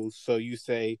blows, so you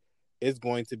say it's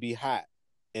going to be hot,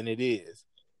 and it is.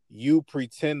 You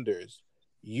pretenders,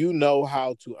 you know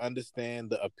how to understand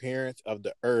the appearance of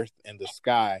the earth and the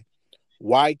sky.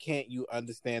 Why can't you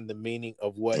understand the meaning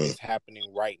of what is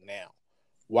happening right now?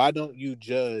 Why don't you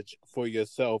judge for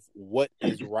yourself what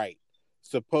is right?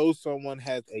 Suppose someone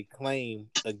has a claim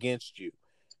against you,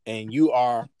 and you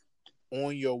are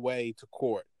on your way to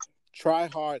court. Try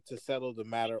hard to settle the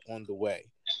matter on the way.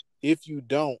 If you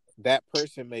don't, that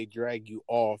person may drag you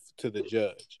off to the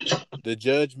judge. The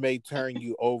judge may turn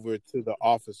you over to the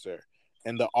officer,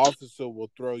 and the officer will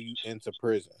throw you into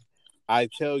prison. I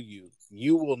tell you,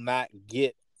 you will not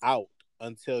get out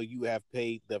until you have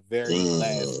paid the very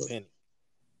last penny.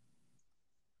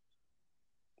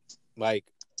 Like,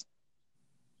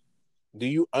 do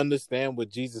you understand what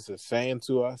Jesus is saying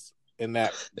to us in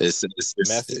that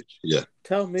message? Yeah.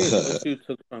 Tell me what you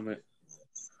took from it.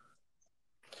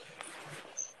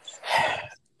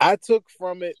 I took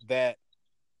from it that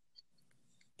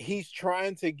he's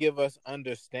trying to give us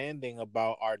understanding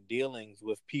about our dealings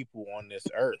with people on this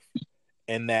earth,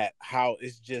 and that how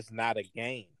it's just not a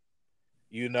game.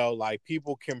 Like,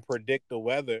 people can predict the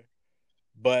weather,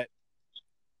 but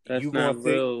that's not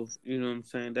real. You know what I'm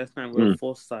saying? That's not real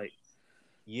foresight.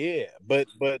 Yeah, but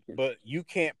you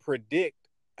can't predict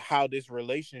how this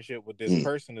relationship with this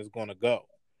person is going to go.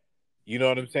 You know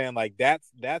what I'm saying? Like,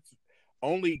 that's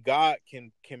only God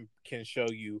can show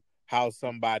you how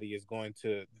somebody is going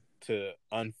to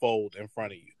unfold in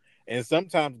front of you. And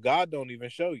sometimes God don't even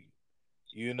show you.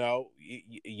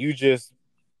 You just,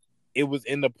 it was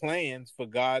in the plans for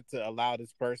God to allow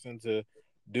this person to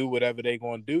do whatever they're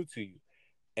going to do to you.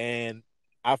 And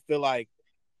I feel like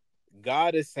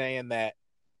God is saying that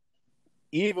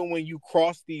even when you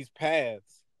cross these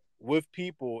paths with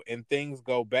people and things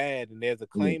go bad and there's a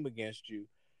claim against you,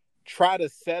 try to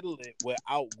settle it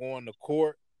without going to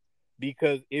court,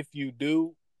 because if you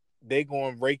do, they're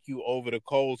going to rake you over the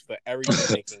coals for everything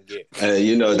they can get.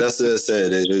 That's what I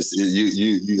said.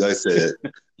 You like I said,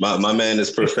 my man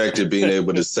is perfected being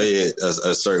able to say it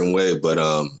a certain way, but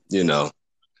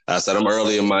I said I'm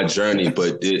early in my journey,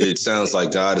 but it sounds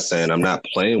like God is saying, I'm not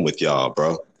playing with y'all,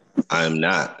 bro. I am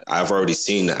not. I've already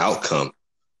seen the outcome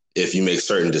if you make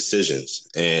certain decisions,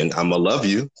 and I'm gonna love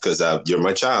you because you're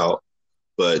my child.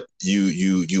 But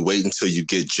you wait until you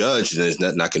get judged, and there's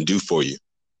nothing I can do for you.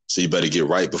 So you better get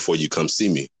right before you come see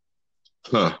me.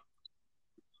 Huh.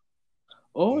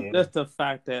 Or that's the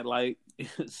fact that, like,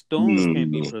 storms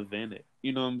can't be prevented.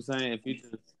 You know what I'm saying? If you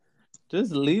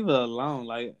just leave it alone.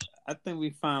 Like, I think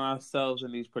we find ourselves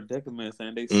in these predicaments,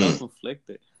 and they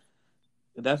self-inflicted.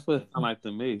 That's what it sounds like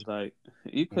to me. Like,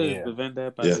 you could prevent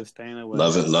that by just staying away.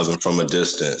 Loving from a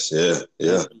distance.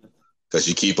 Yeah. Because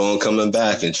you keep on coming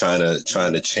back and trying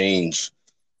to change,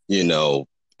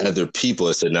 other people.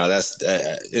 I said, now that's,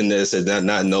 and I said,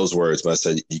 not in those words, but I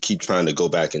said, you keep trying to go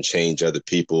back and change other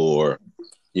people, or,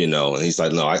 and he's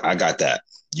like, no, I got that.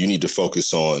 You need to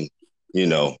focus on,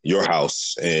 your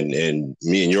house and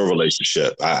me and your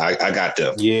relationship. I got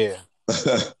them. Yeah.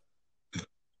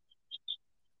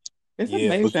 It's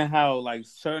amazing how, like,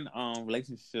 certain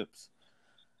relationships,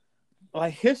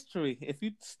 like history, if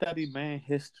you study man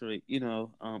history, in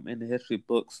the history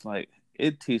books, like,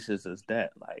 it teaches us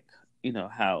that, like,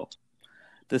 how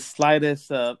the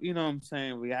slightest of, you know what I'm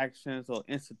saying, reactions or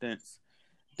incidents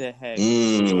that had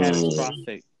Mm.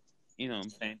 catastrophic, you know what I'm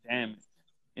saying, damage.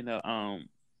 You know,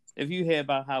 if you hear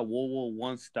about how World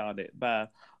War I started by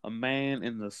a man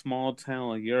in the small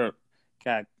town of Europe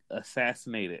got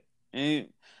assassinated, and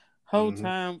whole Mm-hmm.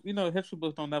 time, you know, history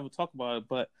books don't ever talk about it,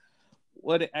 but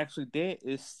what it actually did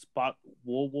is spark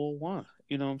World War I.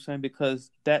 You know what I'm saying?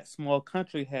 Because that small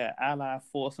country had allied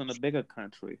force in a bigger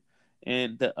country.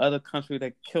 And the other country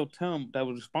that killed him, that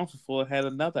was responsible for it, had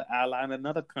another ally in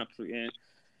another country. And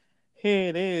here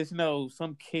it is, you know,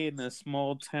 some kid in a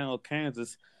small town of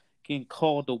Kansas getting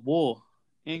called to war.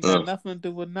 Ain't got Uh, nothing to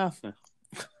do with nothing.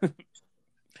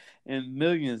 And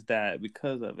millions died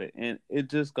because of it. And it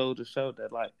just goes to show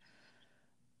that, like,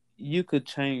 you could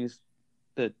change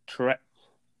the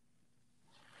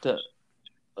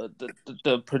the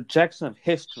the projection of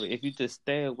history if you just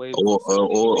stay away from certain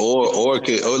people. You know what I'm it saying?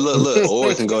 can, Like,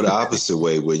 or it can go the opposite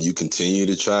way where you continue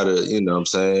to try to, you know what I'm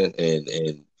saying,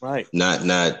 and right, not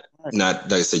not right. not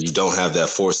like I said, you don't have that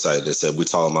foresight. That said, we're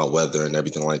talking about weather and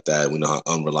everything like that. We know how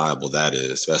unreliable that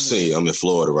is. Especially, I'm in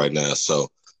Florida right now, so.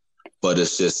 But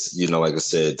it's just, you know, like I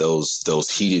said, those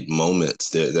heated moments.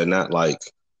 They're not like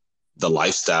the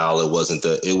lifestyle. It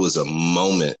was a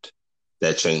moment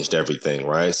that changed everything,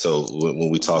 right? So when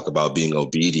we talk about being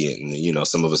obedient, and you know,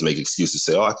 some of us make excuses,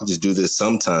 say, "Oh, I can just do this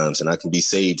sometimes, and I can be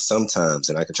saved sometimes,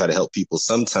 and I can try to help people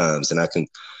sometimes, and I can,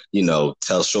 you know,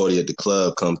 tell Shorty at the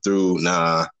club come through.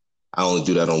 Nah, I only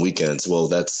do that on weekends." Well,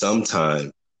 that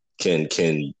sometime can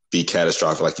be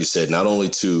catastrophic, like you said, not only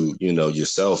to, you know,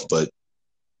 yourself, but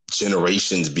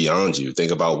generations beyond you.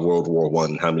 Think about World War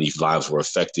One, how many lives were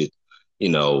affected, you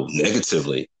know,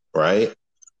 negatively, right?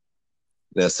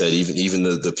 That said, even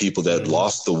the people that Mm-hmm.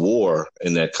 lost the war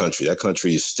in that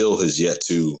country still has yet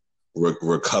to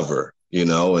recover, you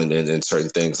know, and certain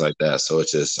things like that. So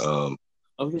it's just, Oh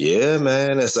yeah, yeah,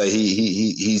 man. It's like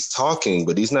he's talking,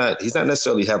 but he's not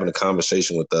necessarily having a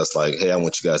conversation with us. Like, hey, I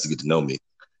want you guys to get to know me.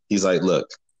 He's like, look,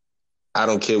 I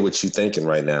don't care what you're thinking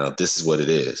right now. This is what it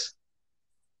is.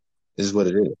 This is what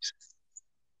it is.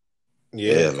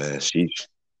 Yeah. Yeah, man.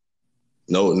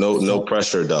 No So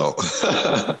pressure though.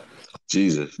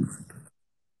 Jesus.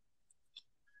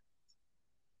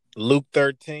 Luke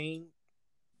 13,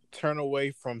 turn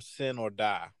away from sin or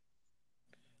die.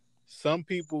 Some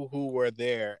people who were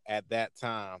there at that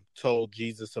time told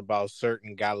Jesus about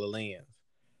certain Galileans.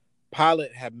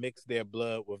 Pilate had mixed their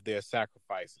blood with their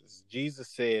sacrifices. Jesus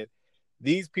said,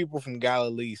 "These people from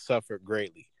Galilee suffered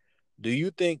greatly. Do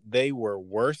you think they were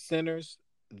worse sinners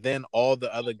than all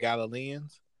the other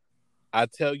Galileans? I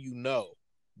tell you no.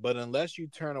 But unless you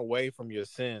turn away from your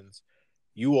sins,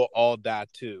 you will all die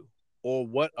too." Or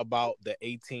what about the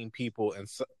 18 people in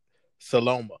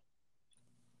Saloma?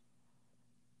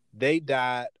 They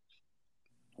died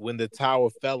when the tower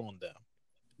fell on them.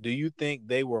 Do you think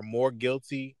they were more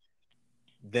guilty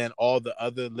than all the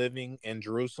other living in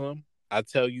Jerusalem? I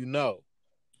tell you no.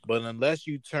 But unless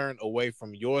you turn away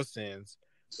from your sins,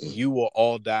 you will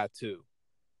all die too.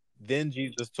 Then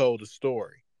Jesus told a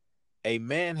story. A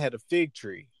man had a fig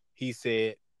tree. He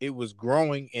said it was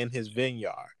growing in his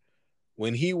vineyard.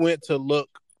 When he went to look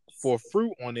for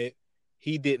fruit on it,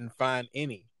 he didn't find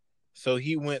any. So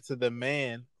he went to the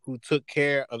man who took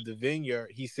care of the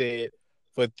vineyard. He said,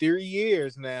 "For 3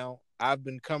 years now, I've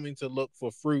been coming to look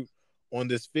for fruit on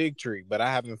this fig tree, but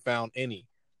I haven't found any.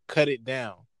 Cut it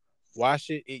down. Why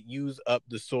should it use up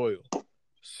the soil?"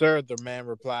 "Sir," the man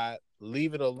replied,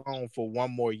 "leave it alone for 1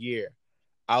 more year.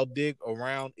 I'll dig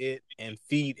around it and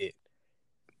feed it.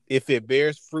 If it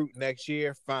bears fruit next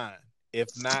year, fine.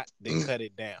 If not, then Mm, cut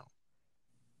it down."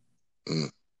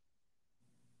 mm.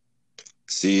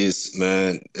 See, it's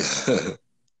man, and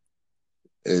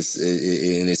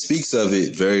it speaks of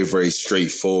it very, very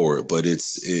straightforward. But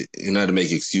you're not to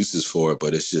make excuses for it,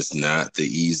 but it's just not the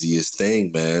easiest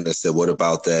thing, man. I said, what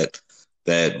about that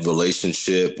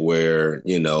relationship where,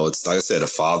 you know, it's like I said, a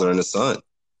father and a son,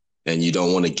 and you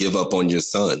don't want to give up on your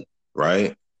son,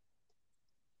 right?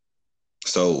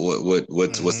 So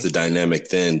what's Mm-hmm. the dynamic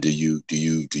then? Do you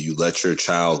let your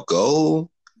child go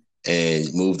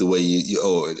and move the way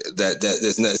that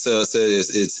that's not so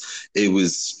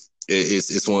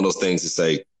it's one of those things to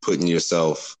say, putting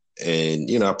yourself, and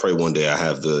you know, I pray one day I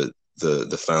have the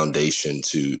foundation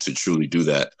to truly do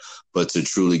that. But to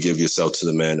truly give yourself to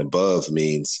the man above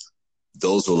means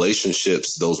those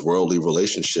relationships, those worldly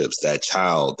relationships, that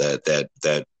child,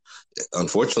 that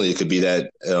unfortunately it could be that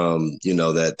you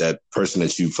know, that person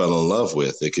that you fell in love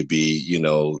with. It could be, you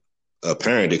know, a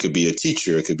parent, it could be a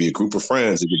teacher, it could be a group of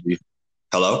friends, it could be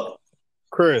hello.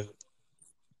 Chris,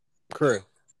 Chris,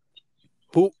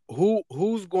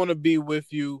 Who's going to be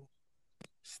with you,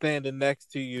 standing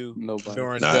next to you Nobody.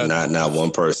 during Not judgment? not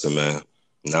one person, man.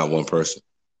 Not one person.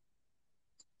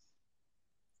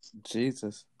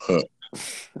 Jesus. Huh.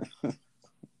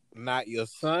 Not your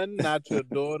son, not your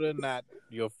daughter, not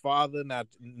your father, not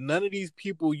none of these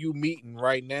people you meeting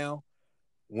right now.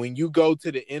 When you go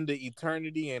to the end of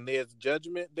eternity and there's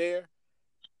judgment there,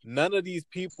 none of these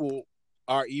people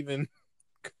are even.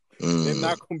 They're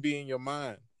not going to be in your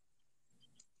mind.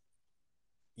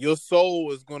 Your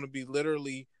soul is going to be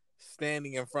literally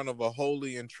standing in front of a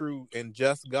holy and true and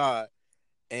just God,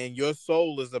 and your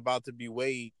soul is about to be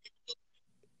weighed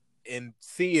and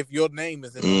see if your name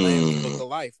is in the Lamb's Book of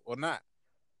Life or not.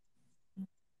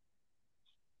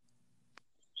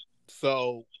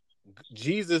 So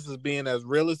Jesus is being as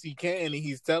real as he can, and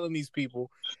he's telling these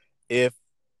people, if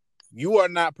you are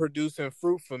not producing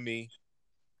fruit for me,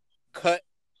 cut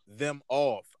them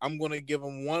off. I'm going to give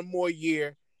them one more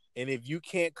year, and if you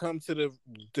can't come to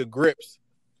the grips,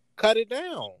 cut it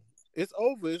down. It's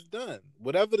over. It's done.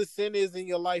 Whatever the sin is in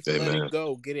your life, Amen. let it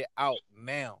go. Get it out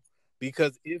now.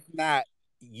 Because if not,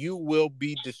 you will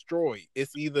be destroyed.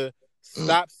 It's either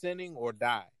stop sinning or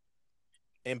die.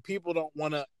 And people don't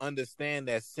want to understand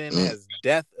that sin has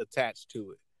death attached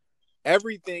to it.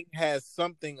 Everything has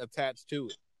something attached to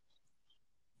it.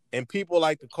 And people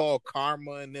like to call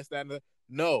karma and this, that, and that.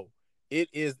 No, it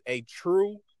is a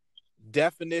true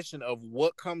definition of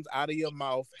what comes out of your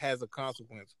mouth has a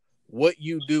consequence. What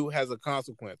you do has a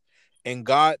consequence. And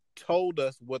God told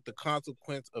us what the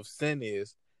consequence of sin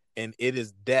is, and it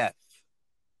is death.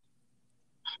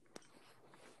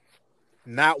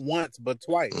 Not once, but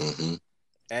twice. Mm-hmm.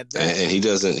 At that. And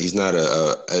he's not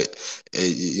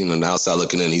an outside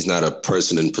looking in, he's not a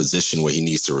person in position where he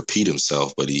needs to repeat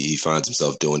himself, but he finds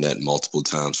himself doing that multiple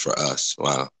times for us.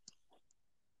 Wow.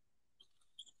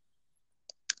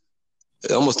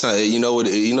 It almost, you know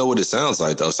what it sounds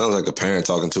like, though? It sounds like a parent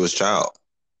talking to his child.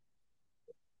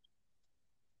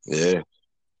 Yeah.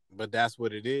 But that's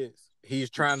what it is.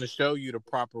 He's trying to show you the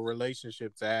proper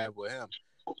relationship to have with him.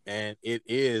 And it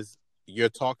is, you're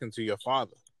talking to your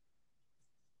father.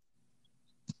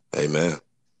 Amen.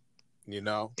 You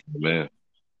know? Amen.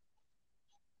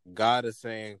 God is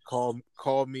saying, call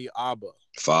me Abba.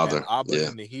 Father. And Abba yeah.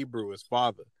 in the Hebrew is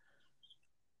father.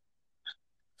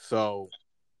 So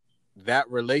that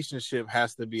relationship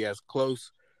has to be as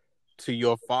close to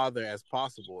your father as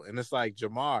possible. And it's like,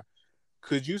 Jamar,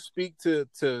 could you speak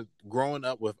to growing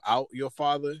up without your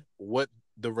father, what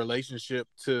the relationship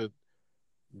to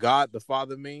God the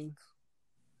Father means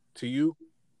to you?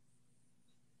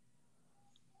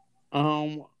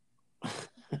 I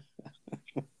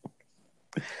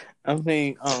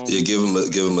mean, yeah, give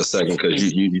him a second,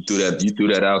 because you threw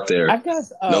that out there. I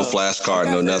guess no flashcard,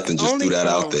 no nothing. Just threw that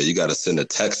out there. You got to send a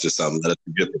text or something. Let us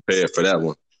get prepared for that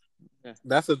one.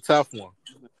 That's a tough one.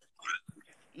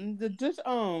 Just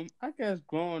I guess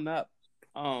growing up,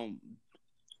 and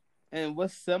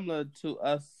what's similar to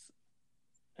us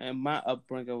and my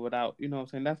upbringing without, you know what I'm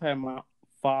saying, that's how my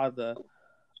father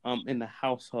in the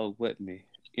household with me.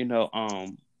 You know,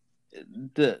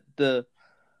 the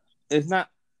it's not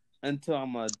until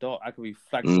I'm an adult I can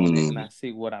reflect on it and I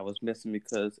see what I was missing,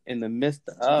 because in the midst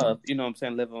of, you know what I'm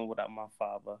saying, living without my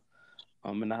father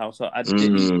in the household, I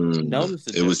didn't notice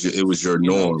it. It was your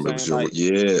norm. It was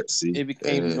your see. It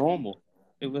became normal.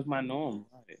 It was my norm.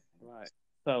 Right.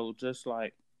 So just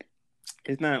like,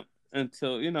 it's not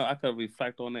until, you know, I could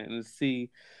reflect on it and see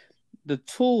the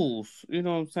tools, you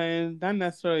know what I'm saying? Not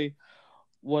necessarily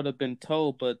what have been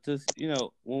told, but just, you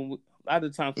know, a lot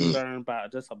of times we learn by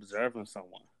just observing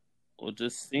someone or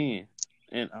just seeing,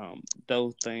 and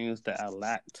those things that I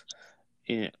lacked.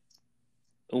 And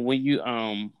when you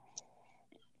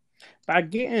by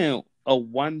getting a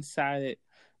one-sided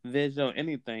vision or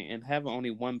anything and having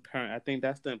only one parent, I think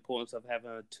that's the importance of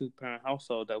having a two-parent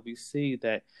household, that we see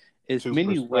that it's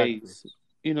many ways,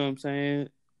 you know what I'm saying,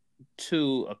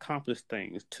 to accomplish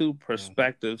things, two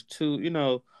perspectives, to, you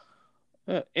know,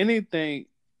 anything.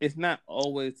 It's not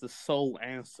always the sole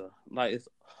answer. Like, it's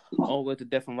always a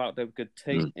different route that we could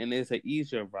take, and it's an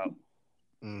easier route.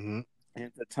 And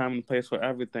it's a time and place for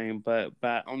everything. But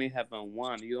by only having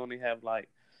one, you only have, like,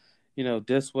 you know,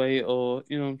 this way, or,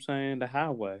 you know what I'm saying, the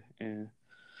highway. And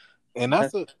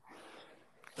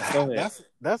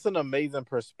that's an amazing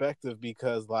perspective,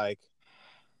 because, like,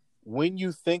 when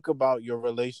you think about your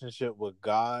relationship with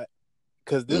God,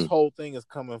 because this whole thing is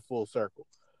coming full circle.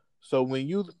 So when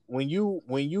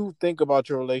you think about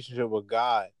your relationship with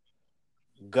God,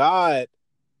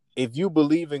 if you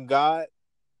believe in God,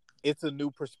 it's a new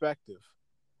perspective.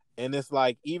 And it's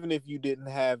like, even if you didn't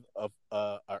have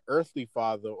a earthly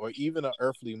father or even an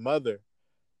earthly mother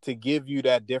to give you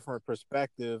that different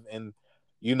perspective, and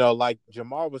like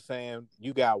Jamar was saying,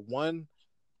 you got one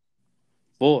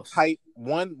Force.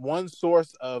 one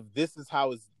source of this is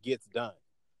how it gets done.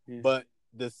 Yeah. But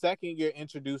the second you're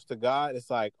introduced to God, it's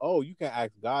like, oh, you can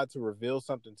ask God to reveal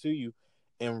something to you,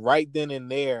 and right then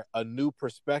and there, a new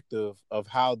perspective of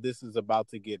how this is about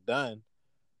to get done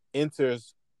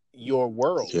enters your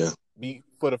world. Yeah.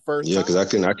 For the first Yeah, because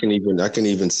time. I can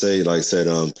even say, like I said,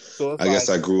 So it's I guess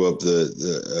like, I grew up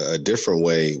a different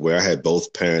way where I had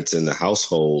both parents in the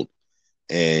household,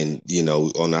 and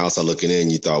on the outside looking in,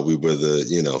 you thought we were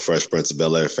the Fresh Prince of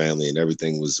Bel-Air family, and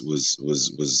everything was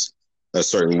a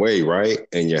certain way, right?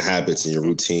 And your habits and your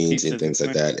routines and Teachers and things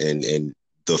like friends. that, and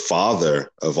the father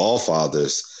of all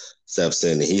fathers steps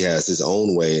in, and he has his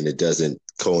own way, and it doesn't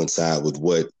coincide with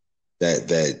what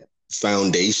that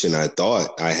foundation I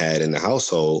thought I had in the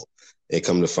household. And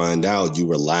come to find out, you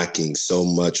were lacking so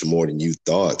much more than you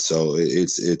thought. So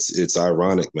it's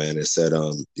ironic, man. It said,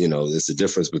 it's the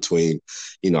difference between,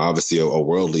 obviously a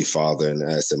worldly father, and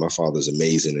I said my father's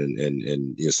amazing,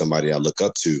 and somebody I look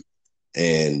up to,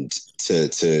 and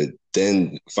to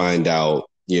then find out,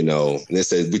 and they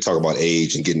said we talk about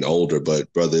age and getting older,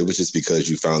 but brother, it was just because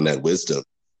you found that wisdom.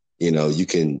 You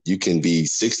can be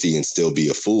 60 and still be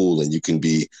a fool, and you can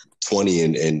be 20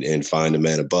 and find a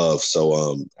man above.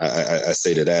 So I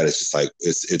say to that, it's just like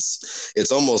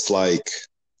it's almost like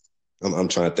I'm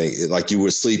trying to think, like you were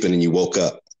sleeping and you woke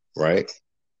up, right?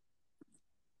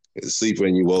 Sleeping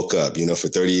and you woke up. For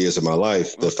 30 years of my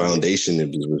life, the foundation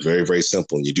was very, very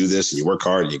simple. And you do this and you work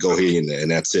hard and you go here and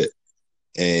that's it.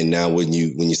 And now when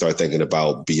you start thinking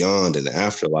about beyond and the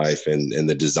afterlife and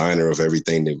the designer of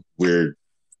everything that we're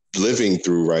living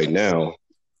through right now,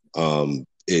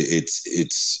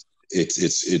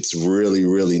 it's really,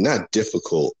 really not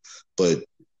difficult, but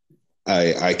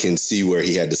I can see where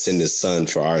he had to send his son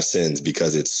for our sins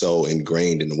because it's so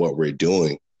ingrained in what we're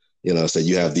doing. So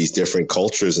you have these different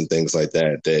cultures and things like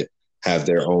that have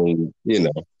their own, I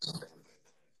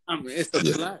mean, it's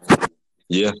the flesh.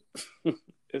 Yeah.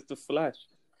 It's the flesh.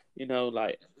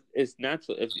 Like it's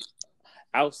natural. If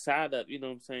outside of,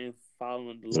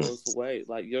 following the Lord's way,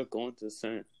 like you're going to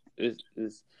sin. Is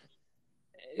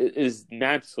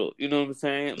natural. You know what I'm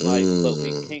saying? Like, but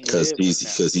we can't live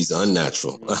because he's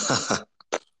unnatural.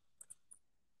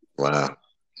 Wow.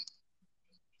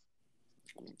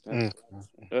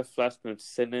 That flesh been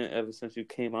sinning ever since you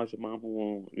came out your mama's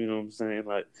womb. You know what I'm saying?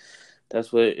 Like,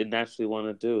 that's what it naturally want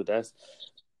to do. That's,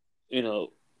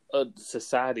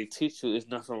 society teach you is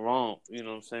nothing wrong. You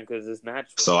know what I'm saying? Because it's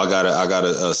natural. So I got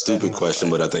a stupid question,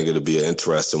 but I think it'll be an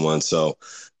interesting one. So,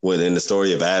 when in the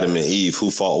story of Adam and Eve,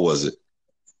 whose fault was it?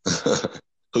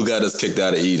 Who got us kicked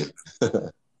out of Eden?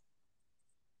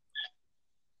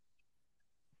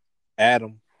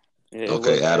 Adam. Yeah,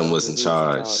 okay, Adam was in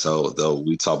charge. So though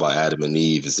we talk about Adam and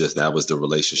Eve, it's just that was the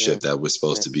relationship that we're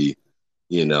supposed to be,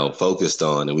 focused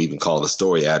on, and we even call the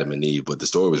story Adam and Eve, but the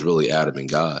story was really Adam and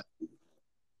God.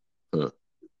 Huh.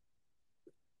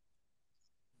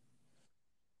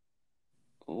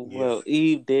 Well,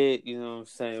 Eve did, you know what I'm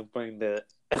saying, bring the,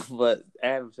 but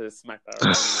Adam just smacked her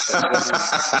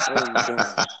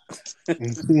around.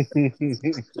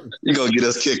 You gonna get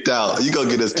us kicked out. You gonna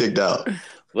get us kicked out.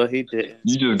 Well, he did.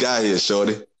 You just got here,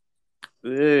 shorty.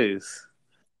 Yes.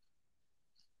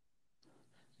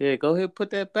 Yeah, go ahead and put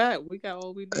that back. We got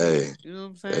all we need. Hey, you know what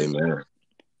I'm saying? Amen.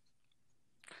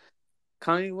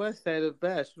 Kanye West said it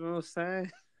best. You know what I'm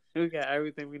saying? We got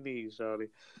everything we need, shorty.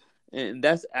 And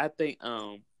that's, I think,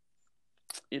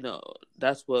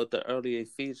 that's what the early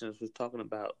Ephesians was talking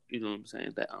about. You know what I'm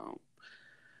saying? That,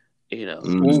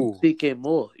 seeking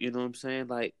more. You know what I'm saying?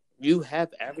 Like, you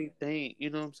have everything, you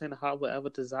know what I'm saying, the heart will ever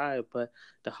desire, but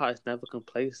the heart is never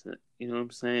complacent. You know what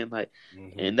I'm saying? Like,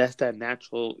 and that's that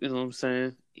natural, you know what I'm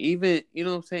saying? Even, you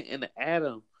know what I'm saying, in the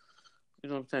Adam, you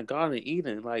know what I'm saying, Garden of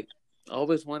Eden, like,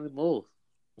 always wanted more.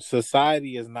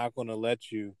 Society is not going to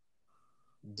let you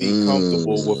be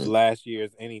comfortable with last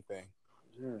year's anything.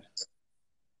 Yeah.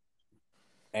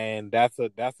 And that's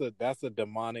a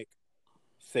demonic,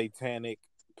 satanic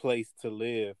place to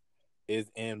live,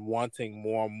 is in wanting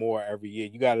more and more every year.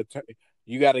 You got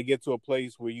to get to a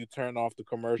place where you turn off the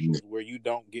commercials, where you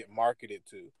don't get marketed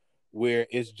to, where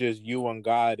it's just you and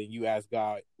God, and you ask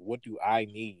God, what do I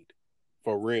need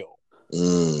for real?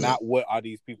 Not what are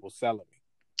these people selling me?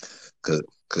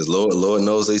 Because Lord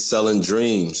knows they selling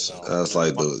dreams. That's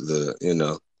like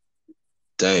the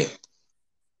dang.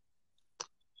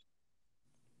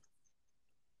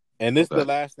 And this is the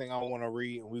last thing I want to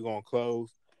read, and we're going to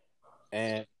close.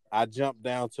 And I jumped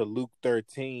down to Luke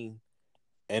 13,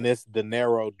 and it's the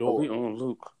narrow Oh, we door. on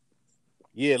Luke.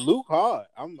 Yeah, Luke hard.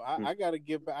 I gotta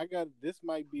get back. This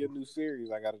might be a new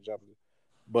series. I gotta jump in,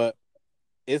 but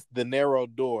it's the narrow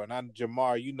door. And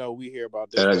Jamar, you know, we hear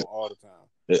about this And one all the time.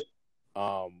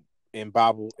 In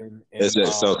Bible,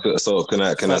 so can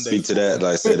I Sunday speak to school. that?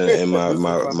 Like I said, in my This is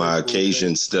my Sunday my school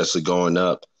occasions, especially growing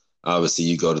up, obviously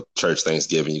you go to church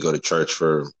Thanksgiving, you go to church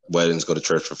for weddings, go to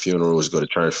church for funerals, go to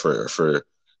church for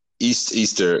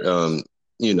Easter,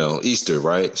 Easter,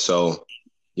 right? So,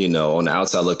 on the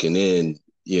outside looking in,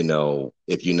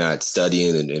 if you're not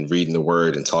studying and reading the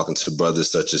word and talking to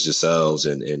brothers such as yourselves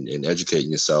and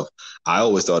educating yourself, I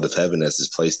always thought of heaven as this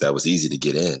place that was easy to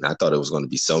get in. I thought it was going to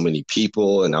be so many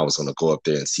people and I was going to go up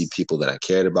there and see people that I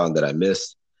cared about and that I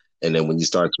missed. And then when you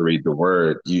start to read the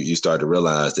word, you start to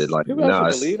realize that like, People no,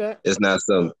 actually believe that. it's not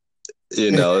some,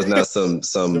 it's not some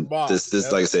Jamar.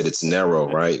 this like I said, it's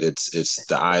narrow, right? It's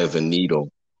the eye of a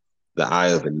needle,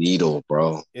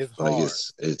 bro. It's Like hard.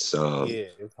 it's Yeah,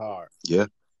 it's hard. yeah.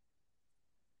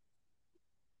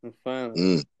 And finally,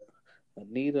 Mm. a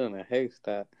needle and a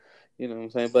haystack. You know what I'm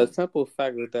saying? But simple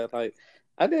fact is that, like,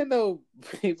 I didn't know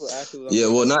people actually was Yeah,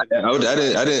 gonna well, believe not that Jesus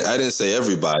Christ. I didn't say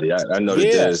everybody. I know that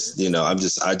Yeah. there's,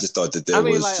 I just thought that I there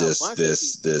mean, was like a just bunch of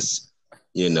people. this,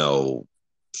 you know,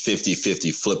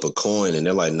 50-50 flip a coin, and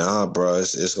they're like, nah, bro,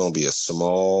 it's gonna be a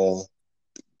small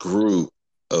group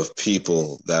of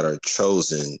people that are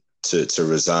chosen to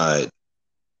reside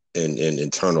in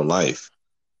eternal life,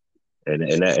 and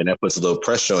that puts a little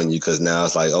pressure on you because now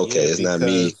it's like, okay, Yeah, it's not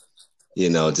me,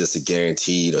 because just a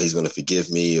guaranteed, or he's gonna forgive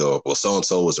me, or well, so and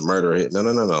so was a murderer. No,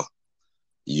 no, no, no.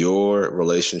 Your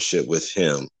relationship with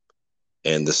him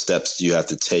and the steps you have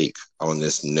to take on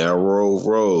this narrow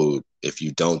road. If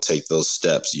you don't take those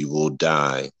steps, you will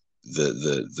die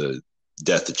the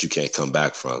death that you can't come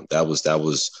back from. That was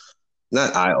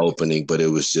not eye opening, but it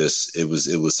was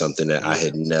something that I yeah,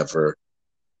 had never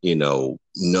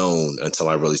known until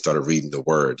I really started reading the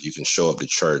word. You can show up to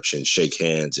church and shake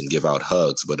hands and give out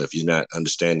hugs, but if you're not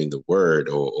understanding the word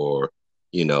or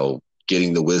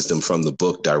getting the wisdom from the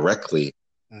book directly,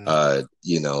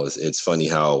 it's funny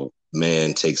how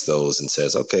man takes those and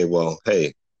says, okay, well,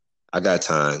 hey, I got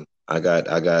time. I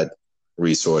got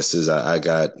resources. I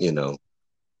got,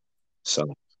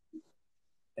 so.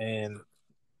 and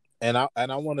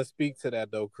I want to speak to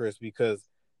that though, Chris, because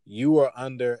you are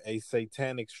under a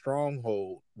satanic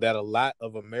stronghold that a lot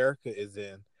of America is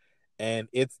in, and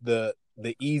it's the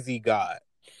easy God.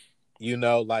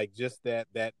 Like just that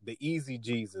the easy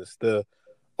Jesus, the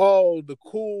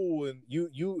cool, and you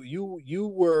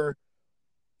were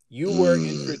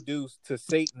introduced to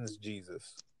Satan's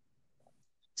Jesus.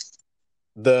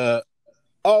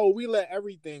 We let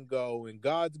everything go and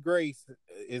God's grace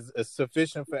is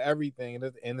sufficient for everything,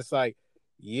 and it's like,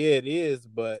 yeah, it is,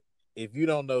 but if you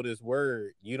don't know this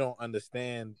word, you don't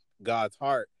understand God's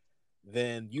heart,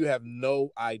 then you have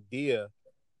no idea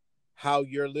how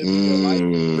you're living your life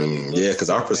really Yeah, looks because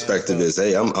to our the man perspective above. is,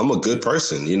 hey, I'm a good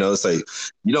person. It's like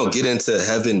you don't get into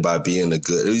heaven by being a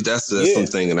good. That's Yeah.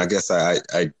 something, and I guess I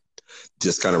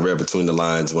just kind of read between the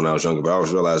lines when I was younger, but I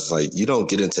always realized like you don't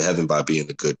get into heaven by being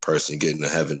a good person. You get into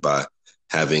heaven by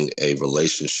having a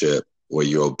relationship where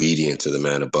you're obedient to the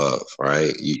man above,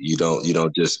 right? You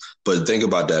don't just. But think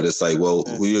about that. It's like, well,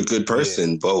 you're a good Yeah.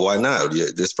 person, but why not?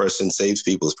 This person saves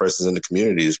people. This person's in the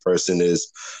community. This person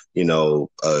is, you know,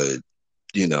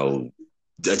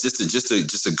 that's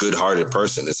just a good-hearted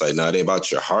person. It's like, no, it ain't about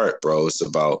your heart, bro. It's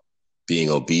about being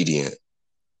obedient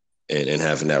and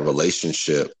having that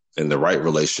relationship and the right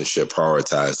relationship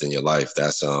prioritized in your life.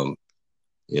 That's I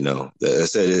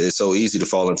said it's so easy to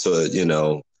fall into it.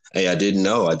 Hey, I didn't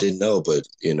know, but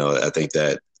I think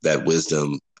that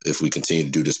wisdom, if we continue to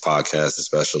do this podcast,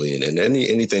 especially and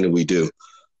anything that we do,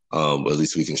 at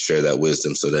least we can share that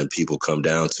wisdom, so then people come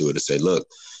down to it and say, look,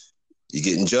 you're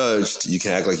getting judged. You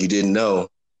can act like you didn't know.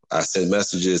 I sent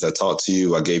messages. I talked to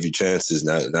you. I gave you chances.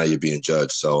 Now you're being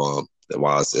judged. So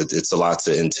while it's a lot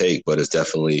to intake, but it's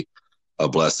definitely a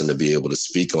blessing to be able to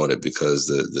speak on it, because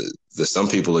the some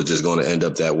people are just going to end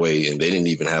up that way, and they didn't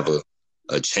even have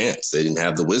a chance. They didn't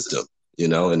have the wisdom,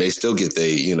 and they still get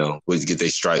get their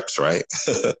stripes, right?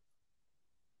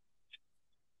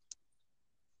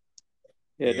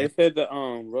 Yeah, they said the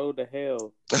road to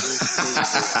hell is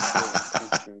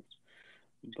paved,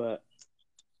 but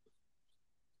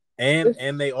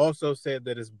and they also said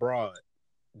that it's broad.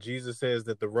 Jesus says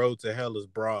that the road to hell is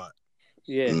broad.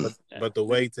 yeah, but the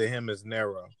way to him is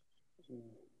narrow.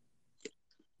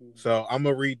 So I'm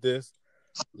gonna read this.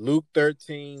 Luke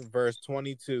 13, verse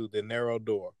 22, the narrow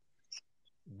door.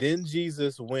 Then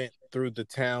Jesus went through the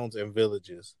towns and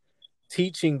villages,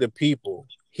 teaching the people.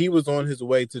 He was on his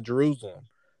way to Jerusalem.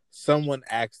 Someone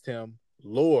asked him,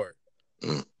 Lord,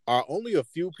 are only a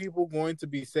few people going to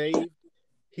be saved?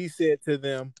 He said to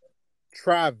them,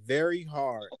 try very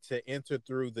hard to enter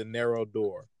through the narrow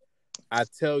door. I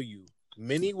tell you,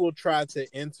 many will try to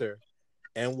enter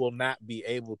and will not be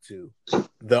able to.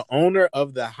 The owner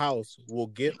of the house will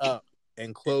get up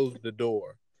and close the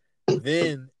door.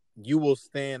 Then you will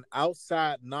stand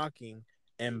outside knocking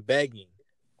and begging.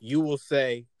 You will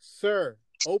say, Sir,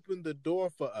 open the door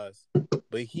for us.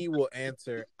 But he will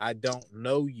answer, I don't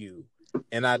know you,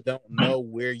 and I don't know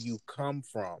where you come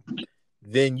from.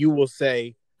 Then you will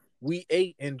say, we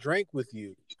ate and drank with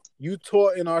you. You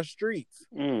taught in our streets.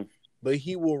 But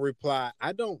he will reply,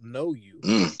 I don't know you,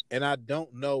 and I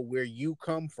don't know where you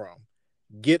come from.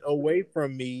 Get away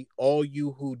from me, all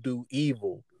you who do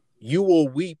evil. You will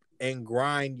weep and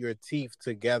grind your teeth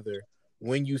together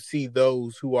when you see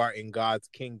those who are in God's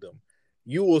kingdom.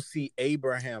 You will see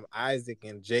Abraham, Isaac,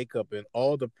 and Jacob and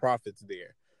all the prophets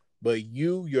there. But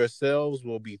you yourselves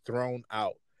will be thrown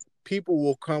out. People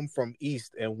will come from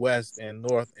east and west and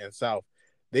north and south.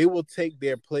 They will take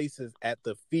their places at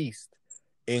the feast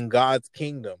in God's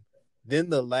kingdom. Then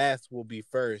the last will be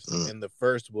first, and the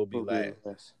first will be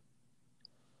last.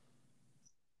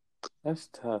 That's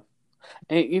tough.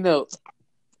 And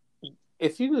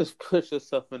if you just put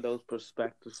yourself in those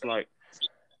perspectives, like,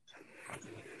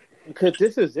 because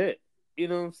this is it. You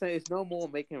know what I'm saying? It's no more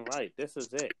making right. This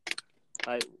is it.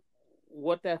 Like,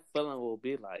 what that feeling will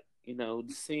be like.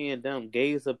 Seeing them,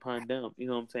 gaze upon them. You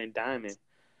know what I'm saying? Diamond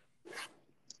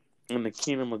in the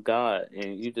kingdom of God,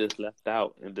 and you just left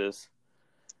out, and just,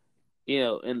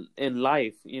 in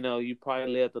life, you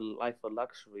probably live the life of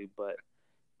luxury, but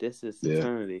this is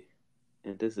eternity,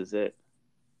 and this is it.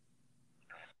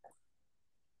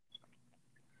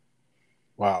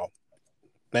 Wow.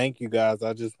 Thank you, guys.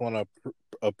 I just want to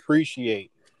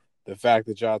appreciate the fact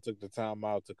that y'all took the time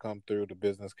out to come through the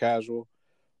Business Casual,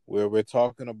 where we're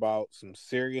talking about some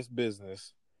serious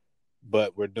business,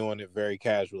 but we're doing it very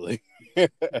casually.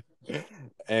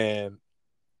 And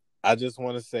I just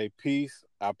want to say peace.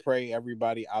 I pray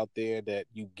everybody out there that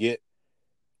you get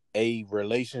a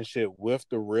relationship with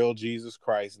the real Jesus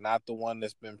Christ, not the one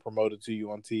that's been promoted to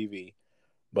you on TV,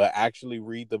 but actually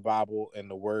read the Bible and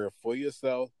the Word for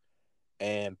yourself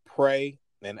and pray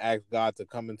and ask God to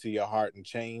come into your heart and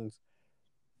change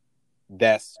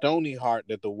that stony heart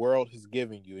that the world has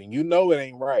given you. And it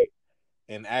ain't right.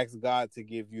 And ask God to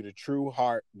give you the true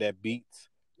heart that beats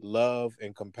love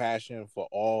and compassion for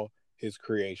all his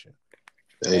creation.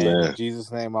 Amen. And in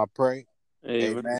Jesus' name I pray. Amen. Amen.